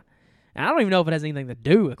 yeah. And I don't even know if it has anything to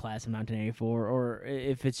do with Class of 1984 or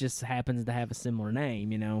if it just happens to have a similar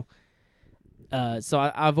name, you know. So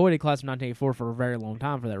I avoided Class of 1984 for a very long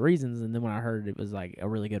time for that reasons, and then when I heard it was like a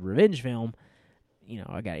really good revenge film, you know,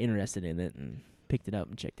 I got interested in it and picked it up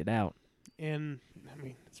and checked it out. And I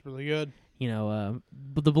mean, it's really good. You know,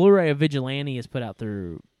 but the Blu-ray of Vigilante is put out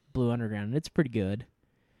through Blue Underground, and it's pretty good.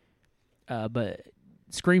 But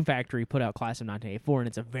Scream Factory put out Class of 1984, and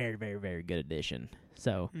it's a very, very, very good edition.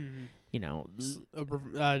 So, you know,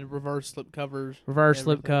 Reverse slip covers. reverse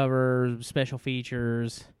slip everything. cover, special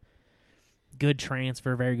features, good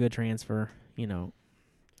transfer, very good transfer. You know,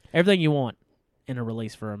 everything you want in a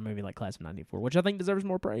release for a movie like Class of 1984, which I think deserves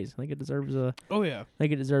more praise. I think it deserves Oh yeah.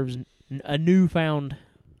 a newfound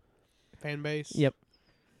fan base. Yep.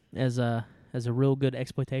 As a real good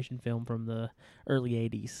exploitation film from the early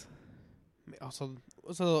 80s. Also,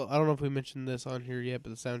 I don't know if we mentioned this on here yet, but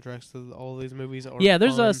the soundtracks to all of these movies are Yeah,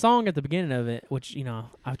 there's fun. a song at the beginning of it, which,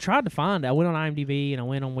 I tried to find. I went on IMDb and I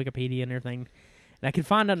went on Wikipedia and everything, and I could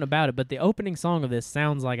find nothing about it, but the opening song of this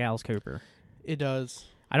sounds like Alice Cooper. It does.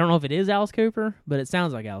 I don't know if it is Alice Cooper, but it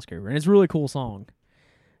sounds like Alice Cooper, and it's a really cool song.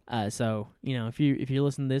 So, if you're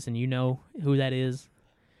listening to this and you know who that is,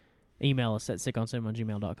 email us at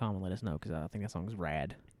sickoncinema@gmail.com and let us know, because I think that song's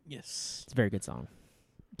rad. Yes. It's a very good song.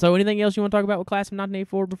 So anything else you want to talk about with Class of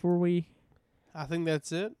 1984 before we... I think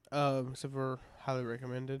that's it. Except for highly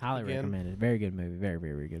recommended. Highly again. recommended. Very good movie. Very,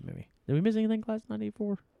 very, very good movie. Did we miss anything, Class of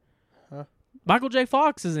 1984? Huh? Michael J.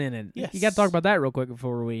 Fox is in it. Yes. You got to talk about that real quick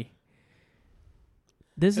before we...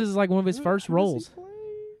 This is like one of his first Who does roles. he play?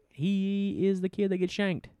 He is the kid that gets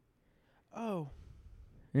shanked. Oh.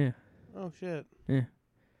 Yeah. Oh, shit.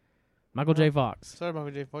 Michael J. Fox. Sorry,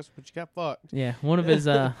 Michael J. Fox, but you got fucked. Yeah. One of his...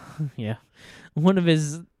 yeah. One of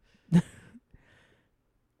his...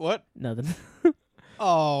 What? Nothing.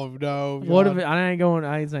 Oh, no. What God. if it,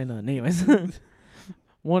 I ain't saying nothing. Anyways.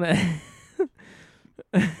 One of...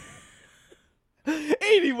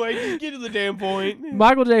 Anyway, just get to the damn point.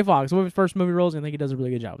 Michael J. Fox, one of his first movie roles, and I think he does a really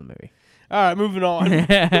good job in the movie. All right, moving on.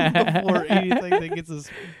 Before anything that gets us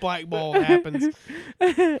blackball happens.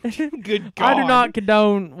 Good God. I do not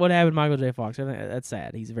condone what happened to Michael J. Fox. I think that's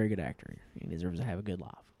sad. He's a very good actor. He deserves to have a good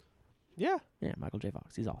life. Yeah. Yeah, Michael J.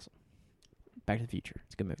 Fox. He's awesome. Back to the Future.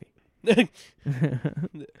 It's a good movie.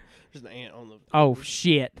 There's an ant on the... Oh,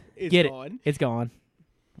 shit. It's Get gone. it. It's gone.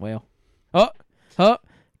 Well.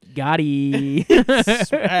 Got he.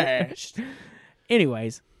 Smashed.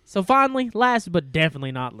 Anyways, so finally, last but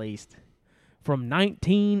definitely not least, from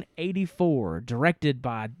 1984, directed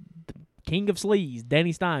by the King of Sleaze,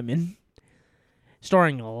 Danny Steinman,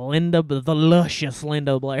 starring the luscious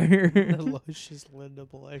Linda Blair. The luscious Linda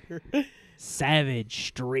Blair. Savage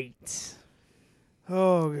Streets.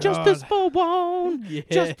 Oh, God. Justice for one, Yes.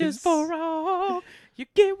 justice for all. You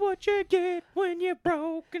get what you get when you're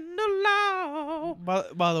broken the law.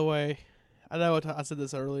 By the way, I know I said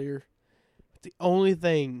this earlier. But the only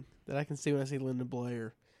thing that I can see when I see Linda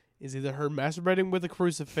Blair is either her masturbating with a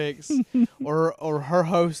crucifix or her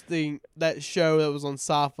hosting that show that was on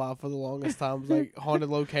Sci-Fi for the longest time, like Haunted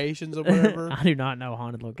Locations or whatever. I do not know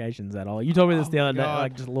Haunted Locations at all. You told me this Oh the other day, my God.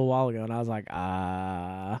 like just a little while ago, and I was like,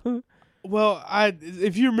 Well,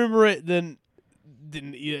 if you remember it, then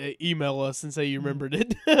email us and say you remembered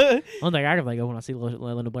it. One thing I can think of when I see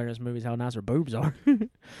Linda Blair in this movie is how nice her boobs are.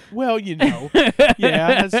 Well, yeah,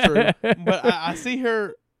 that's true. But I see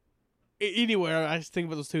her anywhere. I just think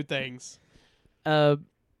about those two things.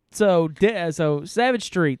 So Savage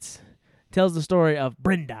Streets tells the story of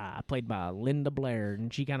Brenda, played by Linda Blair,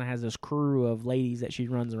 and she kind of has this crew of ladies that she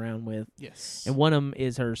runs around with. Yes. And one of them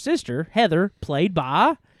is her sister, Heather, played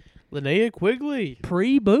by Linnea Quigley.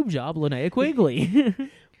 pre-boob job Linnea Quigley.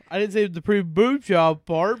 I didn't say the pre-boob job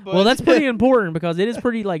part, but... Well, that's pretty important because it is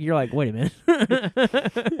pretty, like, you're like, wait a minute.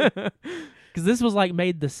 Because this was, like,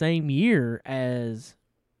 made the same year as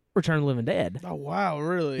Return of the Living Dead. Oh, wow,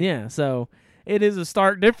 really? Yeah, so it is a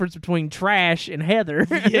stark difference between Trash and Heather.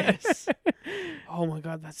 Yes. Oh, my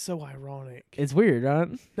God, that's so ironic. It's weird, right?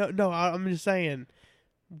 No, I'm just saying,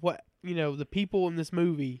 the people in this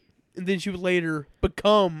movie, and then she would later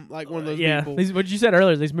become, like, one of those people. What you said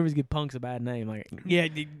earlier, these movies give punks a bad name. Like, Yeah,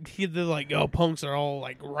 they're like, oh, punks are all,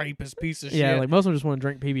 like, rapist piece of yeah, shit. like most of them just want to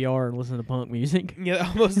drink PBR and listen to punk music.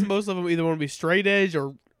 Yeah, most of them either want to be straight edge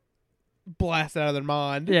or blast out of their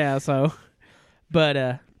mind. Yeah, so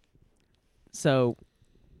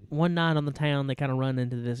one night on the town, they kind of run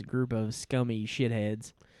into this group of scummy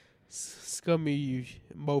shitheads, Scummy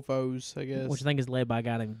mofos, I guess. which I think is led by a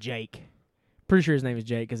guy named Jake. Pretty sure his name is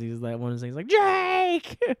Jake because he's like one of those things like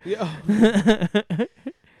Jake. Yeah.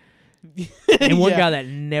 And one Yeah. guy that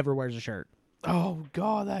never wears a shirt. Oh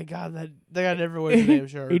God, that guy never wears a damn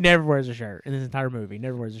shirt. He never wears a shirt in this entire movie. He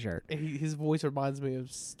never wears a shirt. His voice reminds me of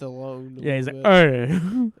Stallone. Yeah, he's like,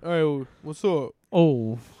 hey, hey, what's up?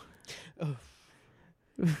 oh. Oh.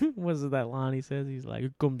 What's that line he says? He's like,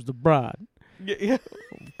 here comes the bride, Yeah.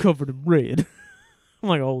 covered in red. I'm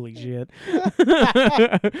like, holy shit.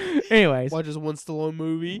 Anyways, Watch this one Stallone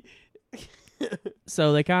movie.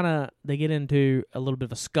 so they get into a little bit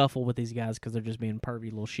of a scuffle with these guys because they're just being pervy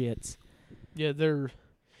little shits. Yeah, they're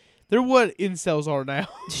what incels are now.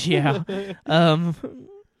 Yeah.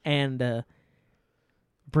 And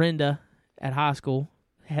Brenda at high school,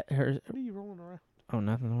 her. What are you rolling around? Oh,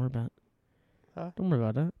 nothing. Don't worry about it. Huh? Don't worry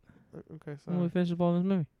about that. Okay, When we sorry. finish up all this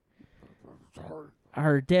movie.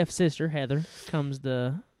 Her deaf sister, Heather, comes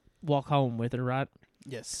to walk home with her, right?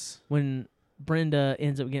 Yes. When Brenda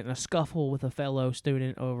ends up getting a scuffle with a fellow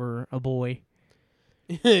student over a boy,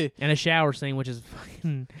 and a shower scene, which is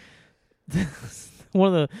fucking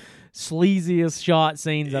one of the sleaziest shot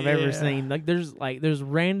scenes I've ever seen. There's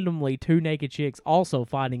randomly two naked chicks also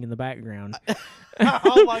fighting in the background.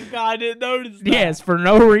 Oh my god, I didn't notice that. Yes, for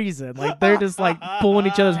no reason. Like they're just like pulling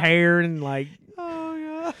each other's hair and like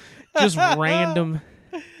Oh just random.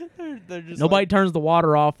 They're just Nobody turns the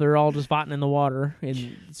water off. They're all just fighting in the water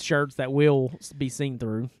in shirts that will be seen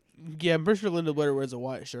through. Yeah, I'm pretty sure Linda Blair wears a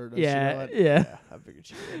white shirt. Doesn't Yeah, she? yeah. I figured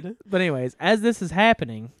she did. But anyways, as this is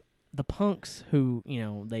happening, the punks who,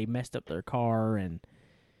 they messed up their car and,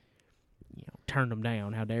 turned them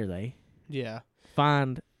down, how dare they, Yeah.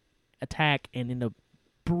 attack, and end up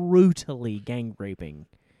brutally gang raping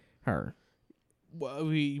her,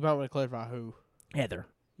 Well, you might want to clarify who. Heather.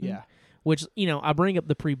 Yeah. Which, I bring up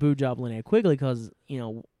the pre-boob job Linnea Quigley because,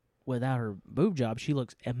 without her boob job, she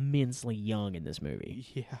looks immensely young in this movie,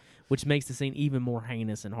 Yeah. which makes the scene even more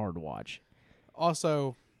heinous and hard to watch.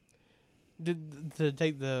 Also, to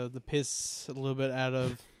take the piss a little bit out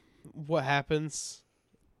of what happens,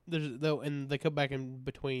 and they come back in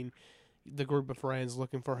between the group of friends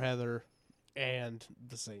looking for Heather and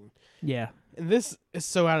the scene. Yeah. And this is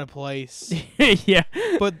so out of place. Yeah.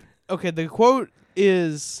 But okay, the quote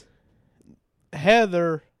is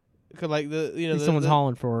Heather, 'cause like Someone's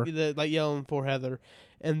hauling for her. like yelling for Heather,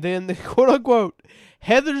 and then the quote unquote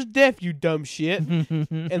Heather's deaf, you dumb shit. And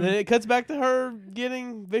then it cuts back to her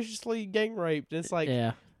getting viciously gang raped. And it's like,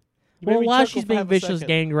 yeah. you made Well, me while chuckle she's for being half a vicious second.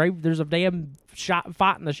 gang raped, there's a damn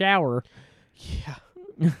fight in the shower.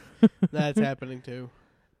 Yeah, that's happening too.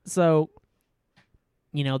 So,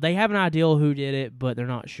 they have an idea who did it, but they're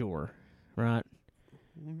not sure, right?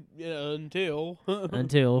 Yeah, until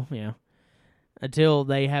Until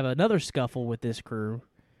they have another scuffle with this crew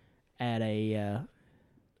at a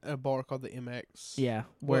a bar called the MX. yeah,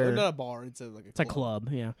 Well, where not a bar. It's a club,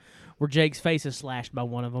 yeah, where Jake's face is slashed by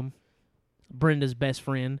one of them, Brenda's best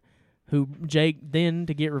friend, who Jake then,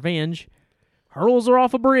 to get revenge, hurls her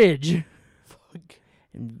off a bridge. Fuck.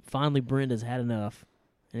 And finally, Brenda's had enough,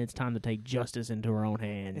 and it's time to take justice into her own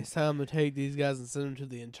hands. It's time to take these guys and send them to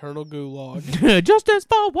the internal gulag. Justice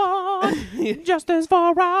for one, justice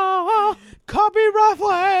for all. Copyright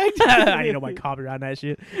flag. Ain't nobody copyrighting that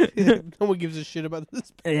shit. No one gives a shit about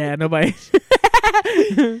this. Yeah, nobody.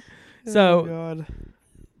 So, Oh, God.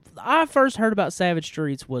 I first heard about Savage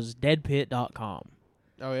Streets was deadpit.com.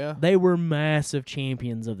 Oh, yeah? They were massive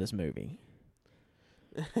champions of this movie.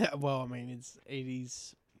 Well, I mean, it's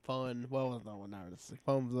 80s fun. Well, no, it's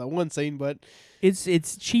fun for that one scene, but It's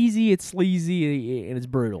cheesy, it's sleazy, and it's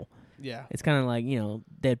brutal. yeah. It's kind of like,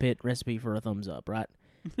 Dead Pit recipe for a thumbs up, right?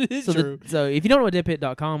 It's So, true. so if you don't know what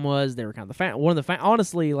deadpit.com was, they were kind of one of the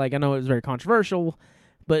honestly, like, I know it was very controversial,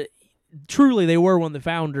 but truly they were one of the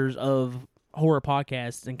founders of horror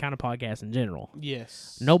podcasts and kind of podcasts in general.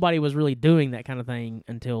 Yes. Nobody was really doing that kind of thing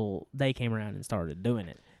until they came around and started doing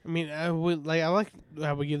it. I mean, I like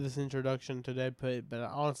how we give this introduction to Dead Pit, but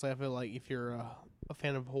honestly, I feel like if you're a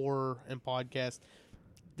fan of horror and podcast,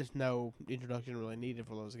 there's no introduction really needed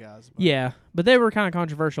for those guys. But Yeah, but they were kind of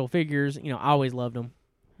controversial figures. I always loved them.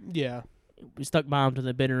 yeah. We stuck by them to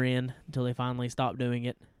the bitter end until they finally stopped doing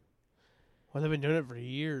it. Well, they've been doing it for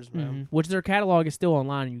years, man. Which their catalog is still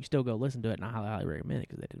online, and you can still go listen to it, and I highly recommend it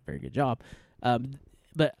because they did a very good job.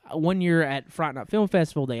 But one year at Fright Night Film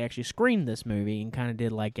Festival, they actually screened this movie and kind of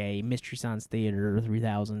did like a Mystery Science Theater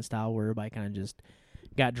 3000 style where everybody kind of just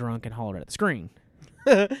got drunk and hollered at the screen,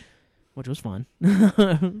 which was fun.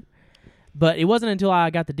 But it wasn't until I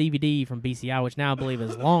got the DVD from BCI, which now I believe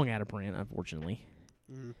is long out of print, unfortunately.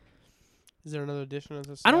 Mm. Is there another edition of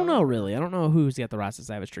this? I don't know, really. I don't know who's got the rights to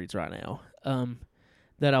Savage Streets right now.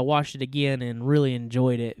 That I watched it again and really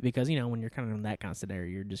enjoyed it because, when you're kind of in that kind of scenario,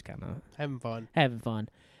 you're just kind of Having fun. having fun.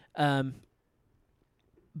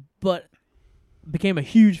 But became a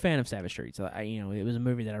huge fan of Savage Streets. It was a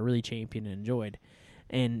movie that I really championed and enjoyed.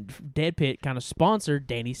 And Dead Pit kind of sponsored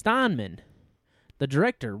Danny Steinman, the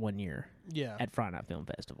director, one year Yeah. at Friday Night Film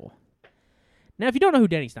Festival. Now, if you don't know who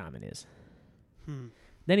Danny Steinman is,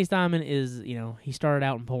 Danny Steinman is, he started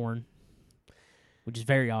out in porn, which is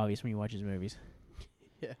very obvious when you watch his movies.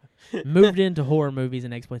 Yeah. Moved into horror movies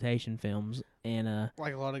and exploitation films, and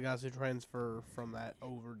Like a lot of guys who transfer from that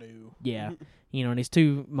overdue. yeah, and his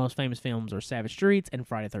two most famous films are Savage Streets and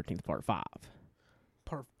Friday the 13th Part 5.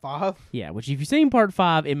 Part 5? Yeah, which if you've seen Part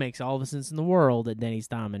 5, it makes all the sense in the world that Danny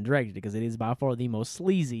Steinman directed because it is by far the most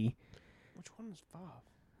sleazy. Which one is 5?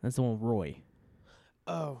 That's the one with Roy.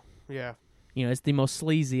 Oh, yeah. It's the most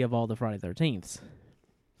sleazy of all the Friday the 13ths.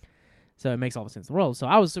 So it makes all the sense in the world. So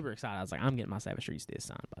I was super excited. I was like, I'm getting my Savage Streets disc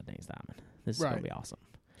signed by Danny Steinman. This is going to be awesome.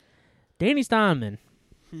 Danny Steinman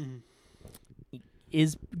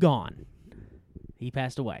is gone. He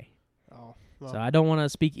passed away. Oh, well. So I don't want to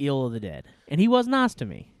speak ill of the dead. And he was nice to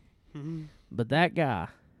me. Mm-hmm. But that guy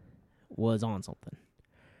was on something.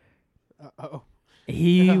 Oh.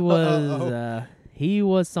 He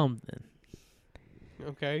was something.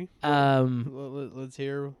 Okay. Let's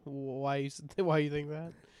hear why you think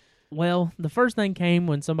that. Well, the first thing came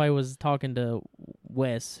when somebody was talking to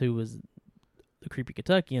Wes, who was the creepy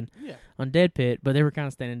Kentuckian, on Dead Pit, but they were kind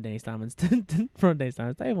of standing in Danny Steinman's in front of Danny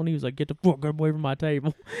Steinman's table, and he was like, "Get the fuck away from my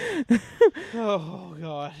table." Oh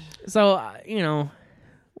God. So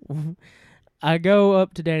I go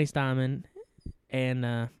up to Danny Steinman, and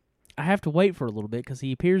I have to wait for a little bit because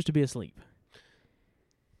he appears to be asleep.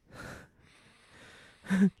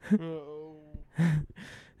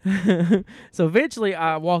 So eventually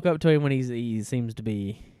I walk up to him when he seems to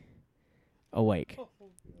be awake.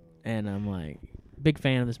 And I'm like, big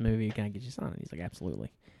fan of this movie. Can I get you signed? He's like,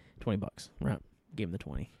 absolutely. $20. Right. Give him the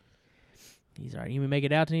 20. He's all right. You make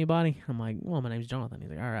it out to anybody? I'm like, well, my name's Jonathan. He's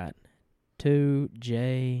like, all right.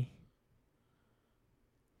 2J.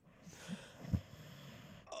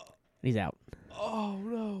 And he's out. Oh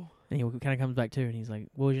no. And he kind of comes back too, and he's like,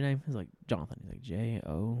 what was your name? He's like, Jonathan. He's like, Jon.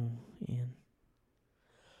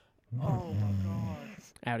 Oh my God.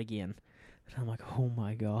 Out again. And I'm like, oh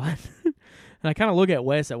my God. And I kind of look at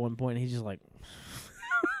Wes at one point, and he's just like,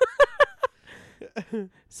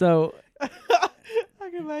 so. I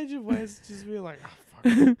can imagine Wes just being like, oh,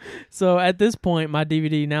 fuck. So at this point, my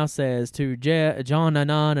DVD now says to John and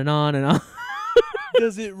on.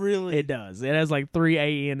 Does it really? It does. It has like 3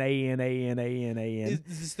 A-N. Is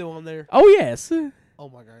it still on there? Oh, yes. Oh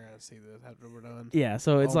my God, I gotta see this after we're done. Yeah,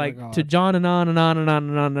 so it's Oh my like God. to John and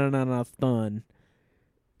on, fun.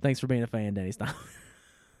 Thanks for being a fan, Danny Stein.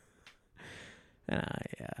 And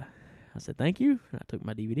I said thank you. And I took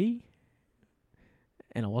my DVD.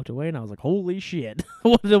 And I walked away, and I was like, holy shit.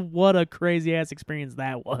 What a crazy-ass experience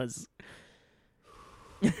that was.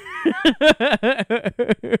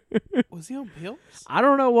 Was he on pills? I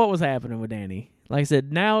don't know what was happening with Danny. Like I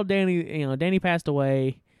said, now Danny passed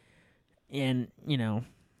away, and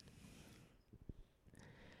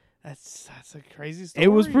That's a crazy story. it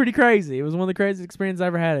was pretty crazy. It was one of the craziest experiences I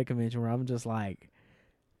ever had at a convention, where I'm just like,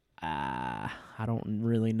 I don't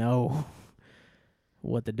really know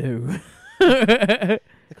what to do. The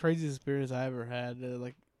craziest experience I ever had,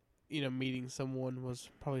 meeting someone was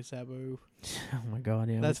probably Sabu. Oh my God,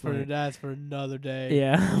 yeah. That's for another day.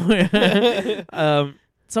 Yeah.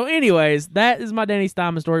 So anyways, that is my Danny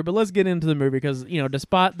Steinman story, but let's get into the movie because,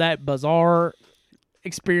 despite that bizarre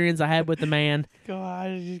experience I had with the man. God,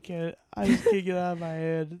 I just can't get it out of my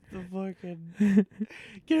head. The fucking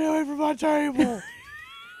get away from my table.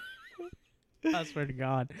 I swear to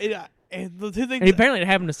God. And the two things. And apparently it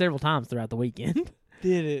happened several times throughout the weekend.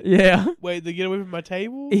 Did it? Yeah. Wait, they get away from my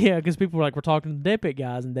table? Yeah, because people were talking to the Dead Pit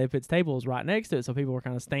guys, and Dead Pit's table was right next to it, so people were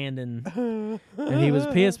kind of standing. And he was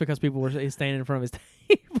pissed because people were standing in front of his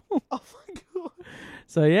table. Oh my God.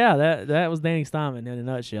 So yeah, that was Danny Steinman in a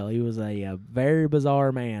nutshell. He was a very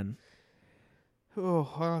bizarre man. Oh,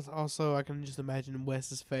 also I can just imagine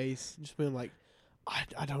Wes's face, just being like,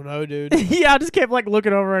 I don't know, dude. Yeah, I just kept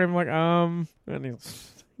looking over at him and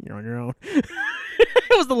you're on your own.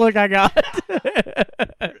 It was the look I got.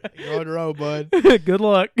 You're on your own, bud. Good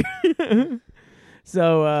luck.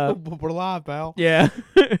 So we're live, pal. yeah.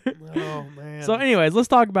 Oh man. So anyways, let's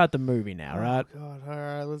talk about the movie now, right? Oh God. All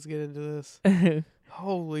right, let's get into this.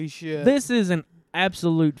 Holy shit. This is an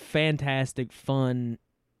absolute fantastic fun,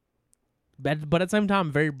 but at the same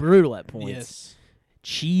time very brutal at points. Yes.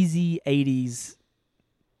 Cheesy 80s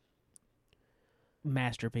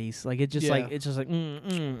masterpiece. It just it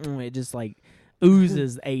just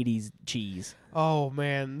oozes 80s cheese. Oh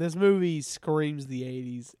man, this movie screams the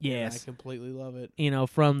 80s. Yes. And I completely love it.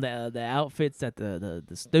 From the outfits that the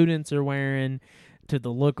students are wearing to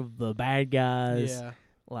the look of the bad guys. Yeah.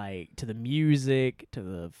 To the music,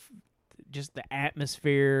 to just the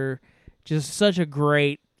atmosphere, just such a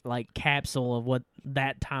great capsule of what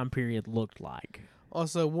that time period looked like.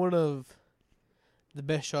 Also, one of the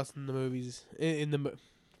best shots in the movies in the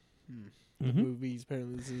movies.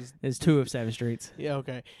 Apparently, this is There's 2 of Savage Streets. yeah.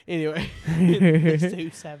 Okay. Anyway, there's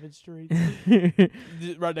 2 Savage Streets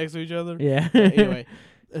right next to each other. Yeah. Anyway,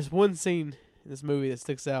 there's one scene in this movie that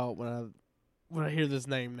sticks out when I hear this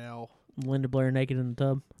name now. Linda Blair naked in the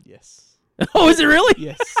tub. Yes. Oh, is it really?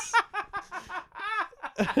 Yes.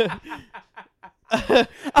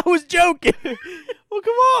 I was joking. Well,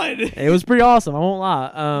 come on. It was pretty awesome. I won't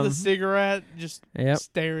lie. The cigarette just Yep.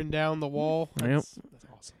 staring down the wall. That's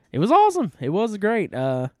awesome. It was awesome. It was great.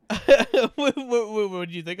 what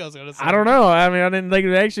did you think I was going to say? I don't know. I mean, I didn't think it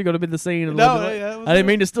was actually going to be the scene. Of No, Linda- yeah, it was I didn't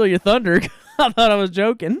mean to steal your thunder. I thought I was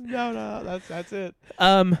joking. No, that's it.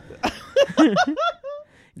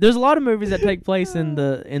 There's a lot of movies that take place in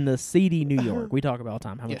the seedy New York. We talk about all the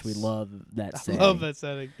time how much we Yes. love that I setting. love that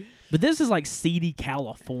setting. But this is like seedy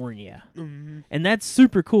California. Mm-hmm. And that's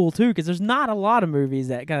super cool too, because there's not a lot of movies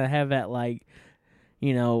that kind of have that, like,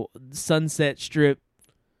 you know, Sunset Strip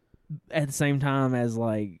at the same time as,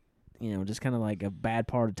 like, you know, just kind of like a bad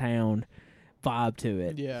part of town vibe to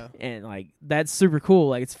it. Yeah. And like that's super cool.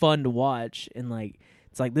 Like it's fun to watch, and like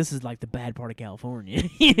it's like this is like the bad part of California.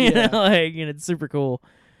 Yeah. Like, and it's super cool.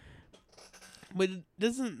 But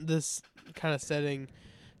doesn't this kind of setting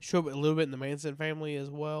show up a little bit in the Manson family as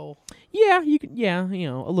well? Yeah, you can. Yeah, you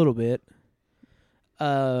know, a little bit.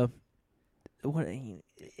 What?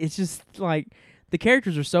 It's just like the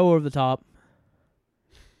characters are so over the top.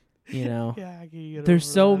 You know, Yeah, I can get there's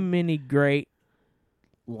over so that. many great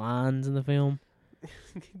lines in the film.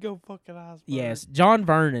 Go fucking Iceberg. Yes, John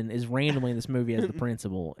Vernon is randomly in this movie as the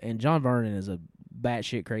principal, and John Vernon is a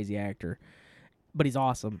batshit crazy actor, but he's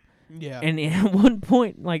awesome. Yeah. And at one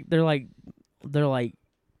point, like they're like,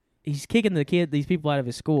 he's kicking these people out of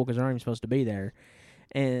his school because they're not even supposed to be there.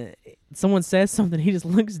 And someone says something, he just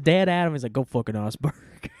looks dead at him. He's like, "Go fucking Osberg."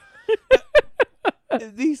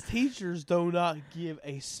 These teachers do not give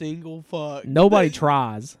a single fuck. Nobody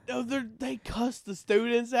tries. No, they cuss the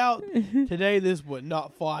students out. Today, this would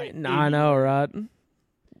not fly. I know, right?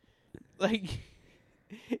 Like,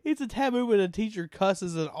 it's a taboo when a teacher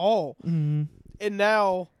cusses at all. Mm-hmm. And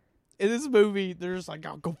now, in this movie, they're just like,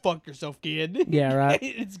 "Oh, go fuck yourself, kid." Yeah, right.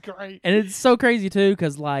 It's great. And it's so crazy too,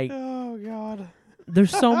 because like Oh God.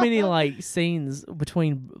 there's so many like scenes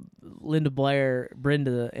between Linda Blair,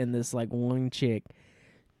 Brenda, and this like one chick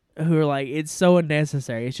who are like, it's so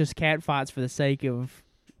unnecessary. It's just cat fights for the sake of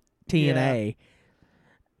TNA.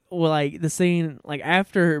 Well, like the scene, like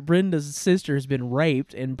after Brenda's sister has been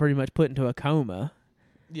raped and pretty much put into a coma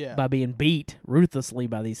Yeah. by being beat ruthlessly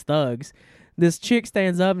by these thugs, this chick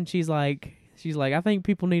stands up and she's like, I think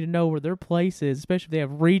people need to know where their place is, especially if they have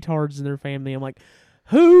retards in their family. I'm like,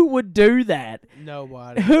 who would do that?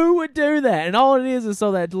 Nobody. Who would do that? And all it is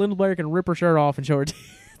so that Linda Blair can rip her shirt off and show her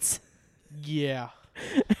tits. Yeah.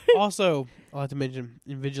 Also, I'll have to mention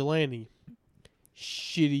in Vigilante,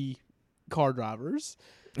 shitty car drivers.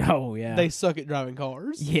 Oh yeah, They suck at driving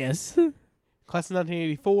cars. yes. Class of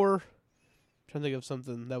 1984. Trying to think of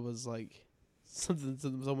something that was like something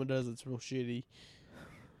someone does that's real shitty.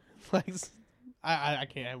 Like I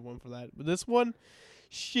can't have one for that. But this one,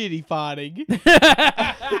 shitty fighting.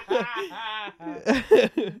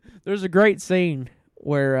 There's a great scene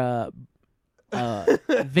where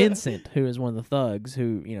Vincent, who is one of the thugs,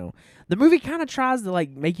 who, you know, the movie kind of tries to like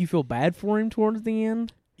make you feel bad for him towards the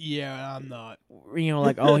end. Yeah, I'm not. You know,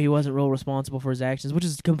 like, oh, he wasn't real responsible for his actions, which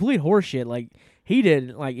is complete horseshit. Like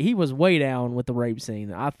he was way down with the rape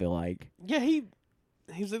scene, I feel like. Yeah,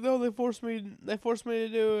 he's like, no, they forced me to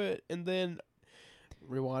do it, and then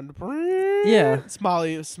rewind. Yeah.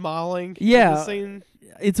 smiling. Yeah. The scene.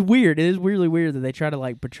 It's weird. It is really weird that they try to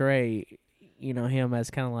like portray, you know, him as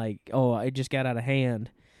kind of like, oh, it just got out of hand,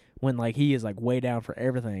 when like he is like way down for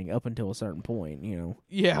everything up until a certain point, you know.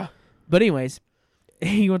 Yeah. But anyways,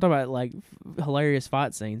 you want to talk about like hilarious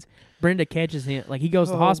fight scenes? Brenda catches him, like he goes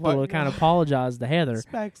to the Oh, hospital my to kind of God. apologize to Heather.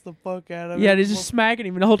 Smacks the fuck out of him. Yeah, they're just smacking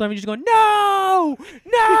him, and the whole time he's just going, "No,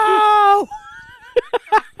 no!"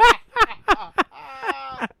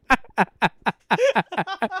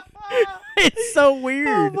 It's so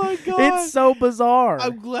weird. Oh my God. It's so bizarre.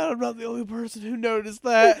 I'm glad I'm not the only person who noticed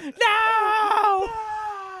that. No!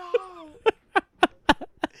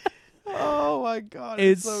 Oh my God,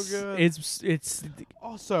 it's so good. It's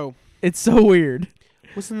Also, so weird.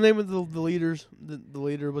 what's the name of the leaders? The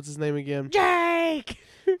leader, what's his name again? Jake.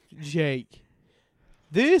 Jake.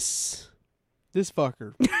 This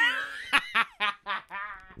fucker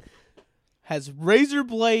has razor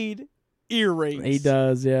blade earrings. He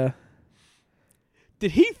does, yeah.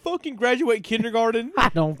 Did he fucking graduate kindergarten? I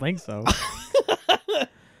don't think so.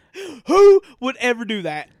 Who would ever do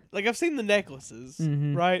that? Like, I've seen the necklaces,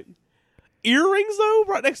 Mhm. right? Earrings, though,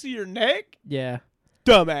 right next to your neck? Yeah.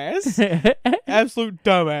 Dumbass. Absolute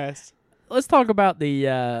dumbass. Let's talk about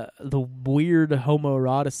the weird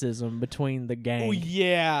homoeroticism between the gang. Oh,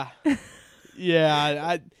 yeah. Yeah,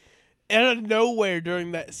 I out of nowhere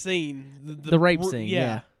during that scene. The rape scene,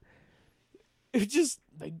 yeah. It just,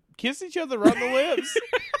 they kiss each other on the lips.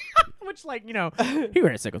 Which, like, you know, here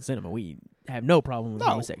at Second Cinema, we have no problem with No.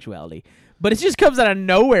 homosexuality, but it just comes out of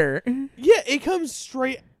nowhere. Yeah, it comes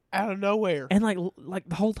straight out of nowhere. And like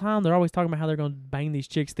the whole time, they're always talking about how they're going to bang these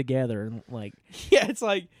chicks together, and like, Yeah, it's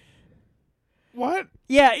like, what?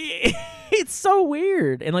 yeah, it's so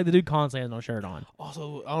weird. And like the dude constantly has no shirt on.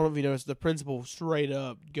 Also, I don't know if you noticed, the principal straight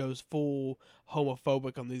up goes full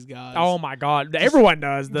homophobic on these guys. Oh my god, everyone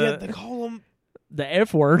does Yeah, they call them. the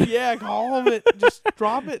F word. Yeah, call them it. Just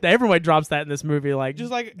drop it. Everyone drops that in this movie, like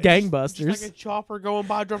Just like gangbusters. Just like a chopper going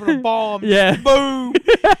by, dropping a bomb. Yeah. Boom.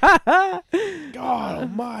 God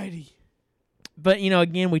Almighty. But you know,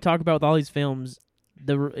 again, we talk about with all these films,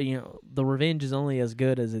 the revenge is only as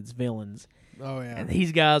good as its villains, Oh yeah. and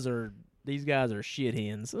these guys are shit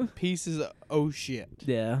hens. Pieces of shit.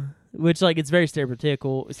 Yeah, which like it's very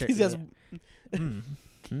stereotypical. He says, I'm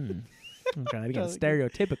trying to get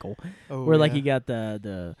stereotypical. oh, Where like yeah. you got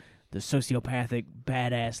the sociopathic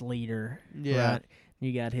badass leader, Yeah. right?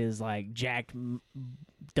 You got his like jacked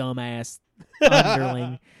dumbass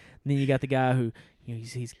underling. Then you got the guy who, you know,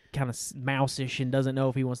 he's kind of mouse-ish and doesn't know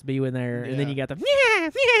if he wants to be in there. And then you got the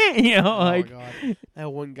you know, Oh like, my god.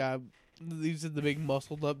 That one guy, he's the big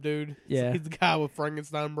muscled up dude. Yeah. He's the guy with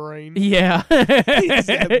Frankenstein brain. yeah, He's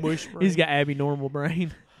got mush brain. he's got Abby Normal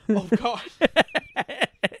brain. Oh god.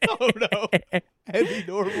 Oh no. Heavy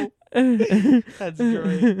normal. That's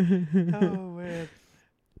great. Oh man.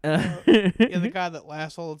 Yeah, the guy that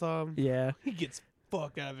laughs all the time. Yeah, He gets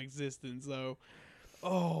fucked out of existence though.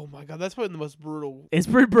 Oh my god, that's probably the most brutal. it's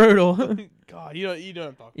pretty brutal. God, you know what I'm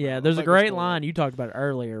talking about. Yeah, I'm there's a not gonna great spoil line it. you talked about it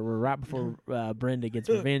earlier, where right before Brenda gets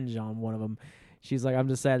revenge on one of them, she's like, "I'm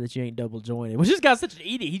just sad that you ain't double jointed." Which this guy's such an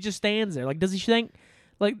idiot. He just stands there. Like, does he think,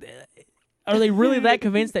 like, are they really that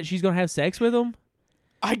convinced that she's gonna have sex with him?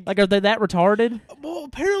 Like, are they that retarded? Well,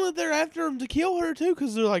 apparently they're after him to kill her too,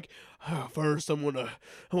 because they're like, oh, first I'm gonna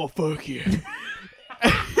fuck you.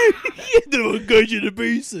 Then I'll cut you to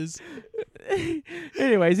pieces.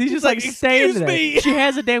 Anyways, he's just like, like standing "Excuse there. me." She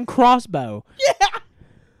has a damn crossbow. Yeah.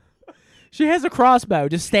 She has a crossbow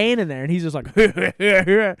just standing there, and he's just like,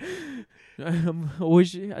 I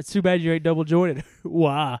wish it's too bad you ain't double jointed.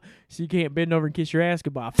 Why? So you can't bend over and kiss your ass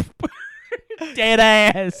goodbye. Dead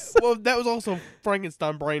ass. Well, that was also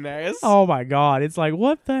Frankenstein brain ass. Oh my god! It's like,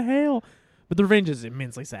 what the hell? But the revenge is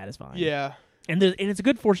immensely satisfying. Yeah. and it's a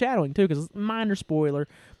good foreshadowing too, because minor spoiler,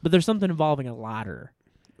 but there's something involving a lighter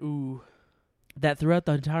Ooh. that throughout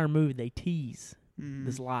the entire movie they tease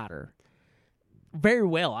this lighter very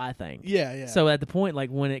well, I think. Yeah, yeah. So at the point, like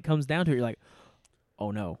when it comes down to it, you're like,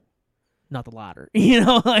 oh no, not the lighter. You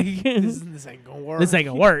know, like this ain't gonna work. this ain't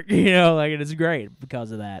gonna work. You know, like it's great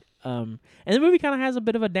because of that. And the movie kind of has a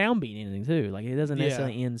bit of a downbeat ending too. Like it doesn't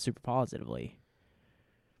necessarily end super positively,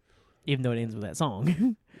 even though it ends with that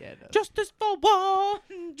song. Yeah, it does. Justice for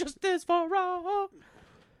one, justice for all.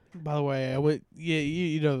 By the way, I went. Yeah,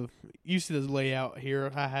 you know, you see this layout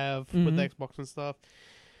here I have with the Xbox and stuff.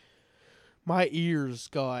 My ears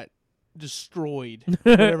got destroyed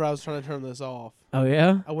whenever I was trying to turn this off. Oh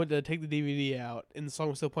yeah, I went to take the DVD out, and the song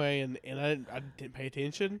was still playing, and I didn't pay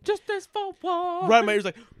attention. justice for one. Right in my ears,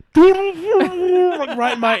 like, like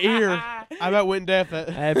right in my ear. I about went deaf.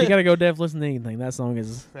 If you gotta go deaf, listen to anything. That song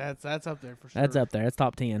is That's up there for sure. that's up there. It's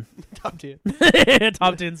top 10. Top 10.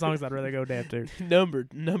 Top 10 songs I'd rather go deaf to.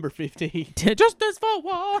 Number 15. Justice for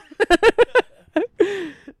one.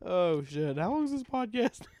 Oh shit! How long is this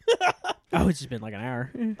podcast? Oh, it's just been like an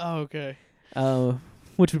hour. Oh, okay.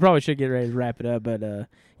 Which we probably should get ready to wrap it up. But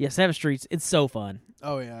yeah, Savage Streets, it's so fun.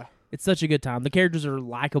 Oh yeah. It's such a good time. The characters are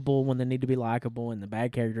likable when they need to be likable, and the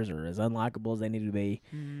bad characters are as unlikable as they need to be.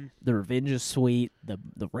 The revenge is sweet. The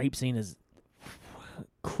rape scene is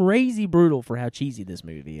crazy brutal for how cheesy this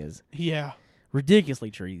movie is. Yeah.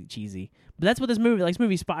 Ridiculously cheesy. But that's what this movie, like, this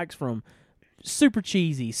movie spikes from super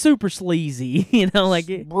cheesy, super sleazy, you know, like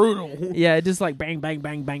it, Brutal. yeah, it just like bang, bang,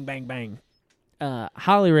 bang, bang, bang, bang.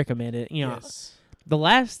 Highly recommend it. You know, Yes. the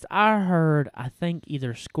last I heard, I think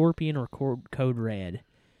either Scorpion or Code Red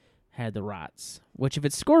had the rights. Which, if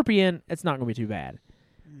it's Scorpion, it's not going to be too bad.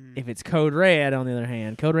 If it's Code Red, on the other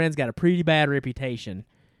hand, Code Red's got a pretty bad reputation.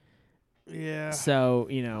 Yeah. So,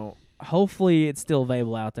 you know, hopefully it's still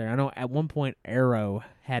available out there. I know at one point Arrow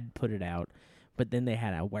had put it out, but then they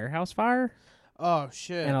had a warehouse fire, Oh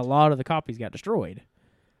shit. and a lot of the copies got destroyed.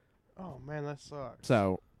 Oh man, that sucks.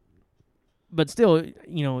 So, but still,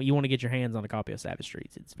 you know, you want to get your hands on a copy of Savage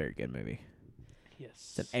Streets. It's a very good movie.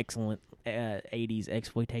 Yes. It's an excellent 80s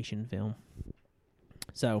exploitation film.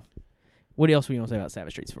 So, what else we want to say about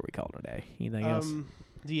Savage Streets before we call it a day? Anything else?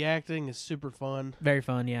 The acting is super fun, Very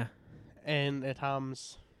fun, yeah. and at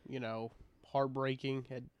times, you know, heartbreaking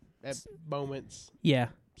at moments. Yeah.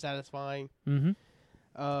 satisfying. Mm-hmm.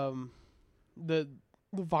 The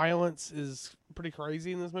violence is pretty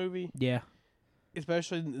crazy in this movie, Yeah.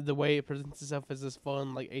 especially the way it presents itself as this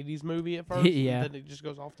fun like 80s movie at first. Yeah. And then it just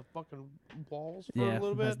goes off the fucking walls for Yeah. a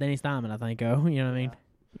little That's bit. Danny Steinman, I think. Oh, you know what I mean?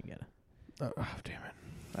 You gotta. Oh, damn it!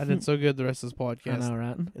 I did so good the rest of this podcast, I know,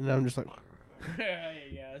 right? and I'm just like,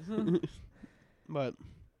 Yeah. but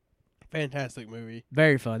fantastic movie.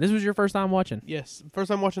 Very fun. This was your first time watching? Yes, first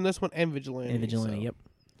time watching this one and Vigilante. And Vigilante, so- yep.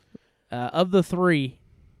 Of the three,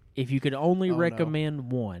 if you could only Oh, no.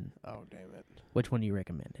 recommend one, Oh damn it! which one do you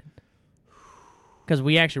recommend? Because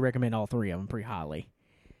we actually recommend all three of them pretty highly.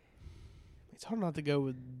 It's hard not to go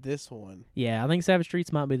with this one, Yeah, I think Savage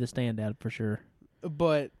Streets might be the standout for sure.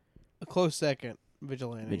 but a close second,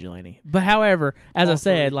 Vigilante. Vigilante. But however, as I All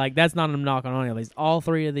said, three. like that's not a knock on any of these. All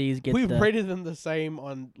three of these get We the, rated them the same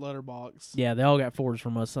on Letterboxd. yeah, they all got 4s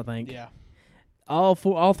from us, I think. Yeah. All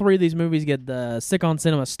three of these movies get the Sick on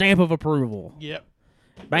Cinema stamp of approval. Yep.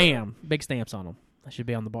 Bam, big stamps on them. That should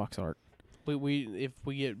be on the box art. We if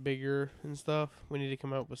we get bigger and stuff, we need to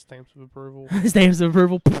come out with stamps of approval. Stamps of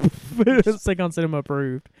approval. Sick on Cinema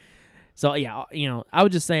approved. So yeah, I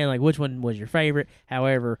was just saying like which one was your favorite.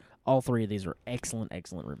 However, all three of these are excellent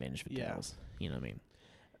revenge tales. You know what I mean?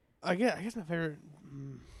 I guess my favorite.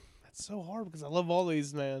 That's so hard because I love all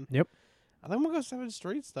these, man. Yep. I think I'm gonna go Savage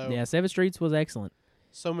Streets though. Yeah, Savage Streets was excellent.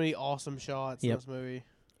 So many awesome shots in Yep. this movie.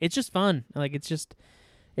 It's just fun. Like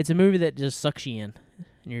it's a movie that just sucks you in,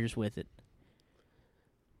 and you're just with it.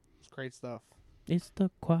 It's great stuff. It's the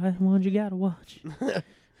quiet ones you gotta watch.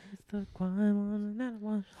 It's the quiet ones you gotta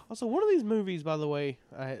watch. Also, one of these movies, by the way,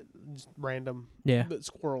 just random, Yeah, but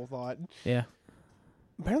squirrel thought. yeah.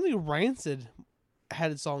 Apparently, Rancid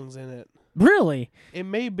had songs in it. Really, It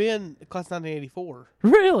may have been Class 1984.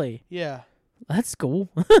 really. Yeah. That's cool.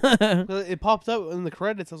 It popped up in the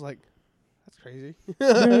credits. I was like, that's crazy.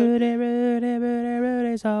 Rudy, Rudy, Rudy,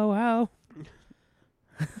 Rudy, so wow.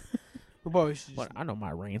 Boy, we should What, I know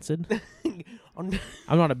my Rancid. just-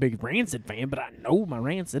 I'm not a big Rancid fan, but I know my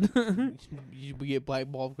Rancid. we get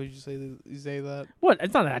blackballed because you say that. What?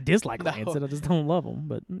 It's not that I dislike No. Rancid. I just don't love them.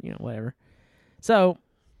 But whatever. So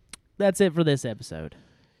that's it for this episode.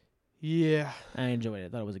 Yeah, I enjoyed it. I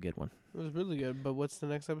thought it was a good one. it was really good. But what's the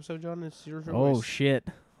next episode, John? It's your choice. Oh shit.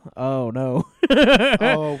 Oh no.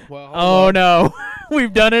 Oh well. hold Oh on. no.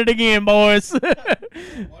 We've done it again, boys. Watch the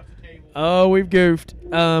table. Oh, we've goofed. You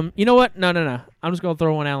know what? No. I'm just gonna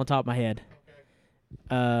throw one out on the top of my head.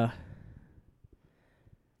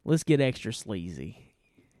 Let's get extra sleazy.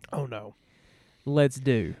 Oh no. Let's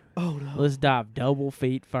dive double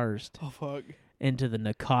feet first Oh fuck. into the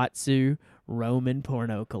Nakatsu Roman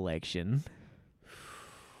porno collection.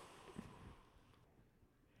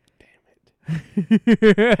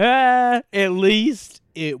 At least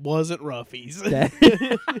it wasn't Ruffy's.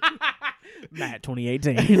 Matt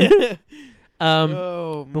 2018.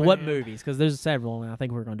 Oh, But what man. movies? Because there's several, and I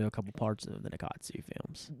think we're gonna do a couple parts of the Nakatsu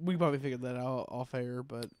films. We probably figured that out off air,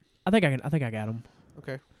 but I think I got them.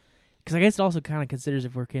 okay. Because I guess it also kind of considers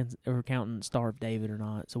if we're counting Star of David or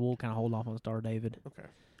not. So we'll kind of hold off on Star of David. Okay.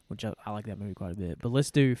 Which I like that movie quite a bit. But let's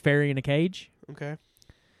do Fairy in a Cage. Okay.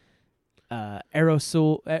 Arrow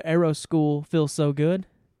School Feels So Good.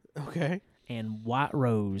 Okay. And White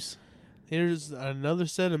Rose. Here's another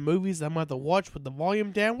set of movies I'm going to have to watch with the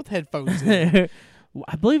volume down with headphones in.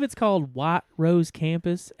 I believe it's called White Rose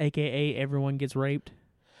Campus, a.k.a. Everyone Gets Raped.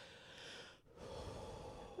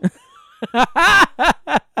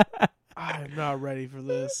 I'm not ready for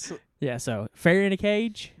this. Yeah, so Fairy in a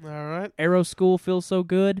Cage, All right. Arrow School Feels So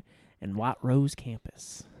Good, and White Rose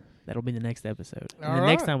Campus. That'll be the next episode. And the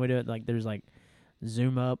next Alright. time we do it, like there's like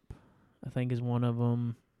Zoom Up, I think is one of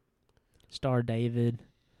them. Star David.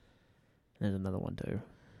 There's another one too.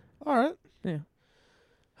 All right. Yeah.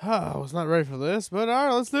 I was not ready for this, but all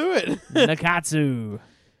right, let's do it. Nakatsu.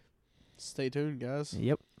 Stay tuned, guys.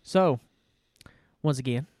 Yep. So, once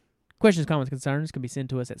again, questions, comments, concerns can be sent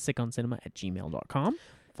to us at sickoncinema@gmail.com.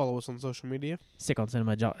 Follow us on social media. Sick on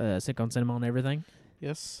Cinema on everything.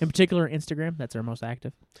 Yes. In particular, Instagram. That's our most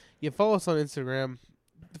active. Yeah, follow us on Instagram.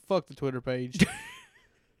 Fuck the Twitter page.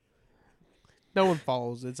 No one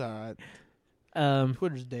follows. It's all right.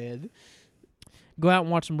 Twitter's dead. Go out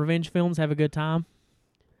and watch some revenge films. Have a good time.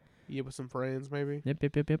 Yeah, with some friends, maybe. Yep.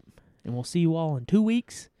 And we'll see you all in 2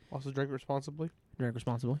 weeks. Also, drink responsibly. Drink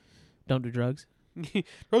responsibly. Don't do drugs.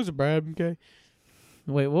 Drugs are bad, okay?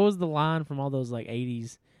 Wait, what was the line from all those like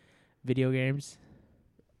 80s video games?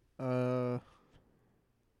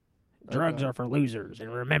 Drugs are for losers,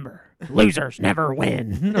 and remember, losers never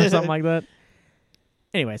win, or something like that.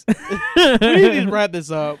 Anyways, We need to wrap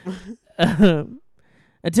this up.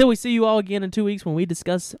 Until we see you all again in 2 weeks when we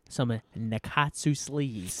discuss some Nakatsu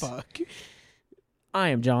sleeves. Fuck. I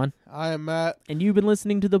am John, I am Matt. and you've been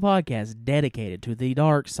listening to the podcast dedicated to the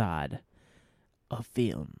dark side of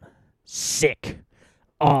film. Sick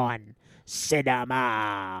on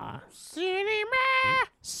cinema. Cinema.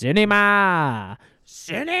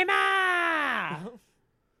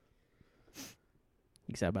 You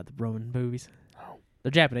excited about the Roman movies? No.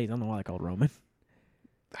 They're Japanese. I don't know why they're called Roman.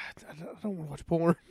 I don't want to watch porn.